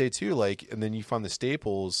 But I would say, too, like, and then you find the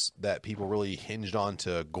staples that people really hinged on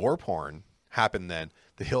to gore porn happened then.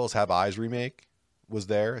 The Hills Have Eyes remake was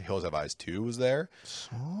there. Hills Have Eyes 2 was there.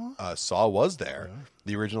 Saw was there. Yeah.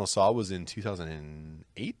 The original Saw was in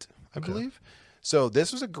 2008, I believe. So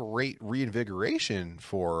this was a great reinvigoration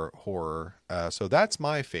for horror. So that's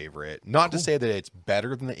my favorite. Not to say that it's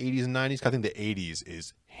better than the 80s and 90s. I think the 80s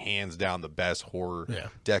is hands down the best horror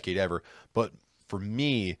decade ever. But for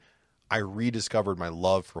me, I rediscovered my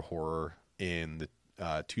love for horror in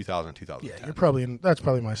the 2000, 2010. Yeah, that's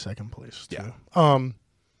probably my second place too. Yeah.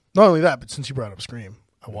 Not only that, but since you brought up Scream,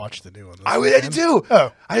 I watched the new one. I did too.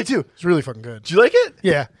 Oh, I did too. It's really fucking good. Did you like it?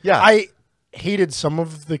 Yeah. Yeah. I hated some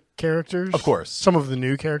of the characters. Of course. Some of the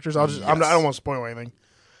new characters. I don't want to spoil anything.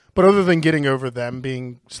 But other than getting over them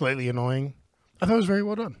being slightly annoying, I thought it was very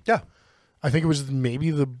well done. Yeah. I think it was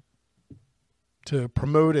maybe the to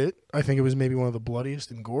promote it. I think it was maybe one of the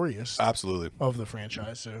bloodiest and goriest Absolutely. of the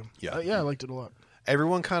franchise. So Yeah. I liked it a lot.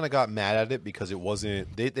 Everyone kind of got mad at it because it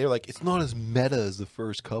wasn't. They were like, it's not as meta as the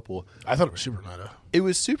first couple. I thought it was super meta. It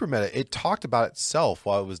was super meta. It talked about itself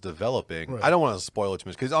while it was developing. Right. I don't want to spoil it too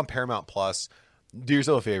much because it's on Paramount Plus. Do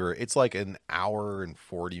yourself a favor. It's like an hour and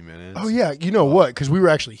 40 minutes. Oh yeah, you know what? Because we were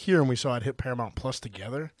actually here and we saw it hit Paramount Plus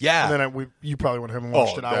together. Yeah. And then you probably went home and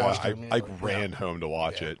watched it. I watched it. I ran home to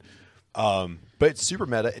watch it. But it's super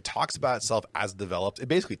meta. It talks about itself as developed. It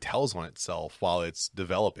basically tells on itself while it's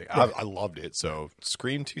developing. Right. I loved it. So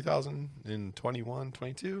Scream 2021,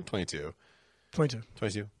 22? 22.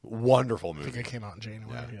 22. Wonderful I movie. think it came out in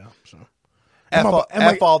January. Yeah. So.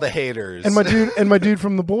 F all the haters. And my dude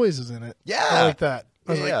from The Boys is in it. Yeah. I like that.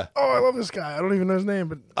 I was Yeah. like, oh, I love this guy. I don't even know his name,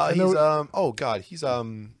 but I know he's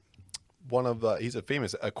one of the he's a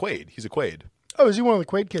famous Quaid. He's a Quaid. Oh, is he one of the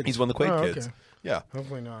Quaid kids? He's one of the Quaid kids. Okay. Yeah.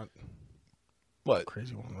 Hopefully not. What?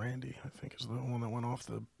 Crazy one, Randy. I think is the one that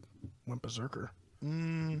went berserker.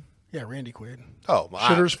 Yeah, Randy Quaid. Oh,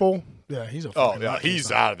 Shitter's full. Yeah, he's a. Oh fucking yeah, nut. he's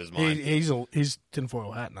out of his mind. He's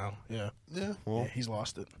tinfoil hat now. Yeah. Yeah. Well, He's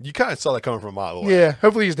lost it. you kind of saw that coming from a mile away. Yeah,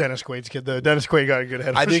 hopefully he's Dennis Quaid's kid though. Dennis Quaid got a good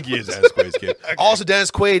head. I think he is Dennis Quaid's kid. Okay. Also, Dennis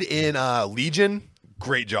Quaid in Legion.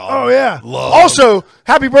 Great job. Oh yeah. Love. Also,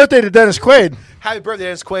 happy birthday to Dennis Quaid. Happy birthday,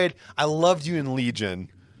 Dennis Quaid. I loved you in Legion.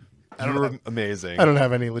 You were amazing. I don't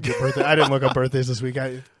have any legit birthday. I didn't look up birthdays this week.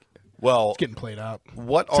 Well, It's getting played out.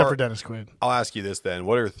 except for Dennis Quaid. I'll ask you this then.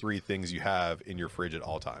 What are 3 things you have in your fridge at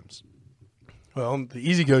all times? Well, the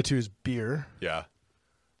easy go-to is beer. Yeah.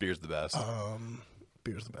 Beer's the best.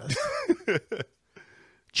 Beer's the best.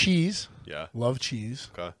 Cheese. Yeah. Love cheese.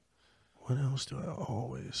 Okay. What else do I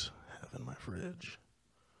always have in my fridge?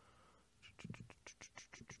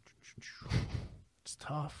 It's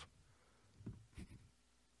tough.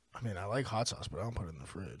 I mean, I like hot sauce, but I don't put it in the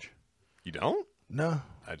fridge. You don't? No.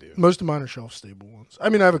 I do. Most of mine are shelf-stable ones. I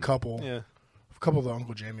mean, I have a couple. Yeah. A couple of the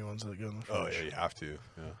Uncle Jamie ones that go in the fridge. Oh, yeah, you have to.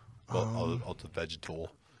 Yeah. Well, all the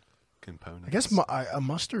vegetable components. I guess a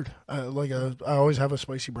mustard. I always have a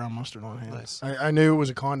spicy brown mustard on hand. Nice. I knew it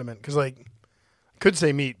was a condiment because, I could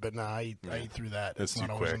say meat, but nah, I eat through that. That's It's too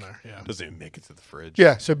not always quick. in there. Yeah. Doesn't even make it to the fridge.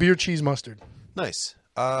 Yeah. So beer, cheese, mustard. Nice.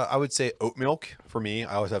 I would say oat milk for me.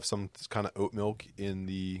 I always have some kind of oat milk in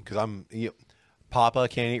the because Papa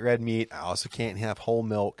can't eat red meat. I also can't have whole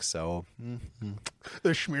milk, so The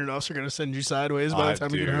Smirnoffs are going to send you sideways by the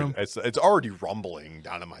time you get home. It's already rumbling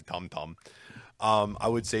down in my tum tum. I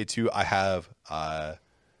would say too. I have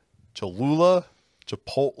Cholula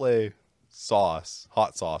Chipotle sauce,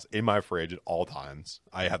 hot sauce in my fridge at all times.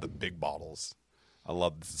 I have the big bottles. I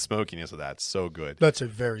love the smokiness of that. It's so good. That's a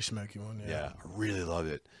very smoky one. Yeah, I really love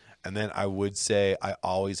it. And then I would say I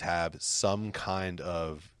always have some kind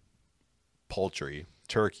of poultry,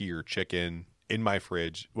 turkey or chicken in my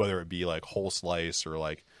fridge, whether it be like whole slice or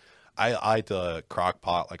like I like to crock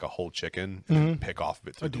pot like a whole chicken and then pick off of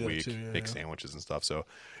it through the week, make sandwiches and stuff. So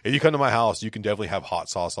if you come to my house, you can definitely have hot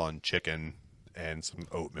sauce on chicken and some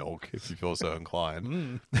oat milk if you feel so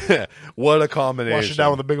inclined. What a combination. Wash it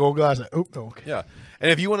down with a big old glass of oat milk. Yeah. And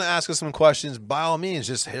if you want to ask us some questions, by all means,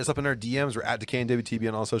 just hit us up in our DMs. We're at DecayingWTB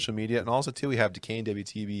on all social media. And also, too, we have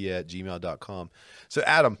decayingWTB@gmail.com. So,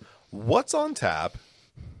 Adam, what's on tap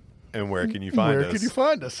and where can you find us? Where can you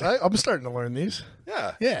find us? I'm starting to learn these.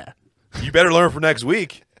 Yeah. Yeah. You better learn for next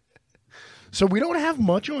week. So we don't have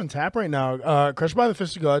much on tap right now. Crushed by the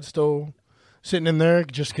Fist of God still sitting in there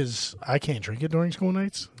just because I can't drink it during school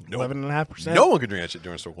nights. Nope. 11.5%. No one can drink that shit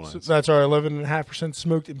during school nights. So that's our 11.5%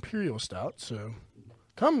 smoked Imperial Stout. So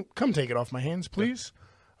come take it off my hands, please.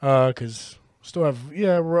 Because still have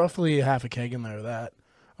roughly half a keg in there of that.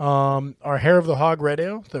 Our Hair of the Hog Red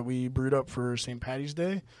Ale that we brewed up for St. Patty's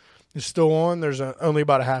Day is still on. There's only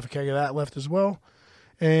about a half a keg of that left as well.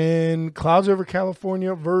 And Clouds Over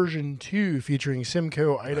California version 2 featuring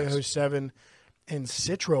Simcoe, Idaho 7, and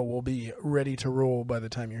Citro will be ready to roll by the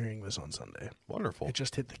time you're hearing this on Sunday. Wonderful. It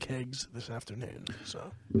just hit the kegs this afternoon.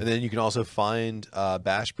 So, and then you can also find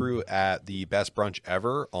Bash Brew at the Best Brunch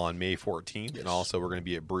Ever on May 14th. Yes. And also we're going to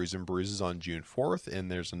be at Brews and Bruises on June 4th.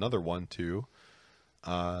 And there's another one too.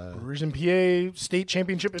 Brewers and PA State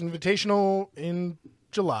Championship Invitational in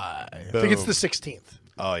July. Boom. I think it's the 16th.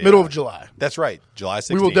 Oh, yeah. Middle of July. That's right. July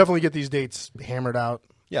 16th. We will definitely get these dates hammered out.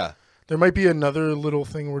 Yeah. There might be another little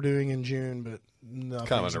thing we're doing in June, but nothing's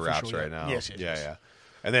kind of in the wraps right now. Yes. Yeah.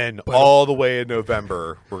 And then all the way in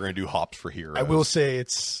November, we're going to do Hops for Heroes. I will say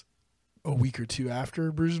it's a week or two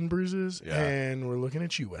after Brews and Bruises, and we're looking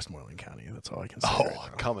at you, Westmoreland County. That's all I can say. Oh,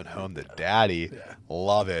 right, coming home to daddy. Yeah.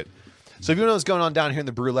 Love it. So if you know what's going on down here in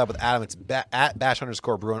the Brew Lab with Adam, it's at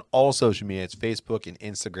 @bash_brew on all social media. It's Facebook and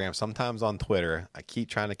Instagram, sometimes on Twitter. I keep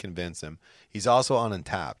trying to convince him. He's also on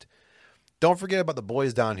Untapped. Don't forget about the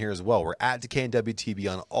boys down here as well. We're at Decay and WTB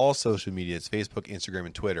on all social media. It's Facebook, Instagram,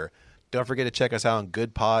 and Twitter. Don't forget to check us out on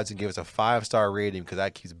Good Pods and give us a 5-star rating because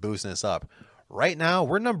that keeps boosting us up. Right now,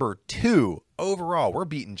 we're number 2 overall. We're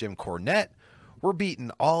beating Jim Cornette. We're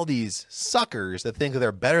beating all these suckers that think that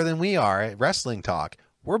they're better than we are at Wrestling Talk.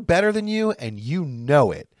 We're better than you, and you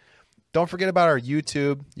know it. Don't forget about our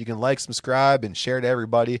YouTube. You can like, subscribe, and share to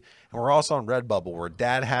everybody. And we're also on Redbubble, where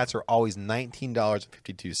dad hats are always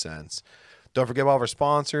 $19.52. Don't forget about our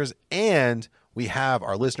sponsors, and we have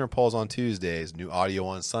our listener polls on Tuesdays, new audio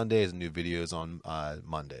on Sundays, and new videos on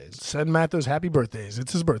Mondays. Send Matt those happy birthdays.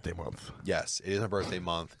 It's his birthday month. Yes, it is my birthday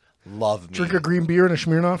month. Love me. Drink a green beer and a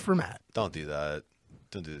Smirnoff for Matt. Don't do that.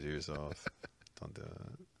 Don't do that to yourself. Don't do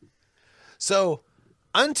that. So,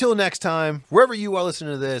 until next time, wherever you are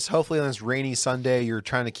listening to this, hopefully on this rainy Sunday, you're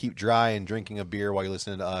trying to keep dry and drinking a beer while you're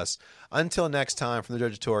listening to us. Until next time, from the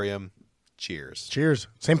Judgeatorium, cheers. Cheers.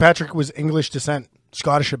 St. Patrick was English descent,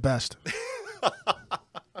 Scottish at best. I'll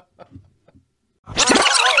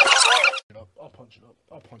punch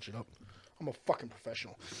it up. I'm a fucking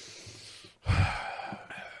professional.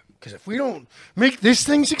 Because if we don't make this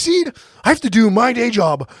thing succeed, I have to do my day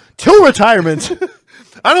job till retirement.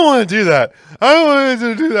 I don't want to do that. I don't want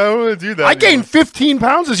to do that. I don't want to do that. I gained 15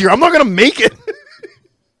 pounds this year. I'm not going to make it.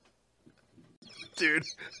 Dude,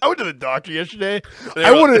 I went to the doctor yesterday.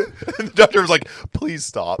 The doctor was like, please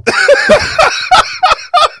stop.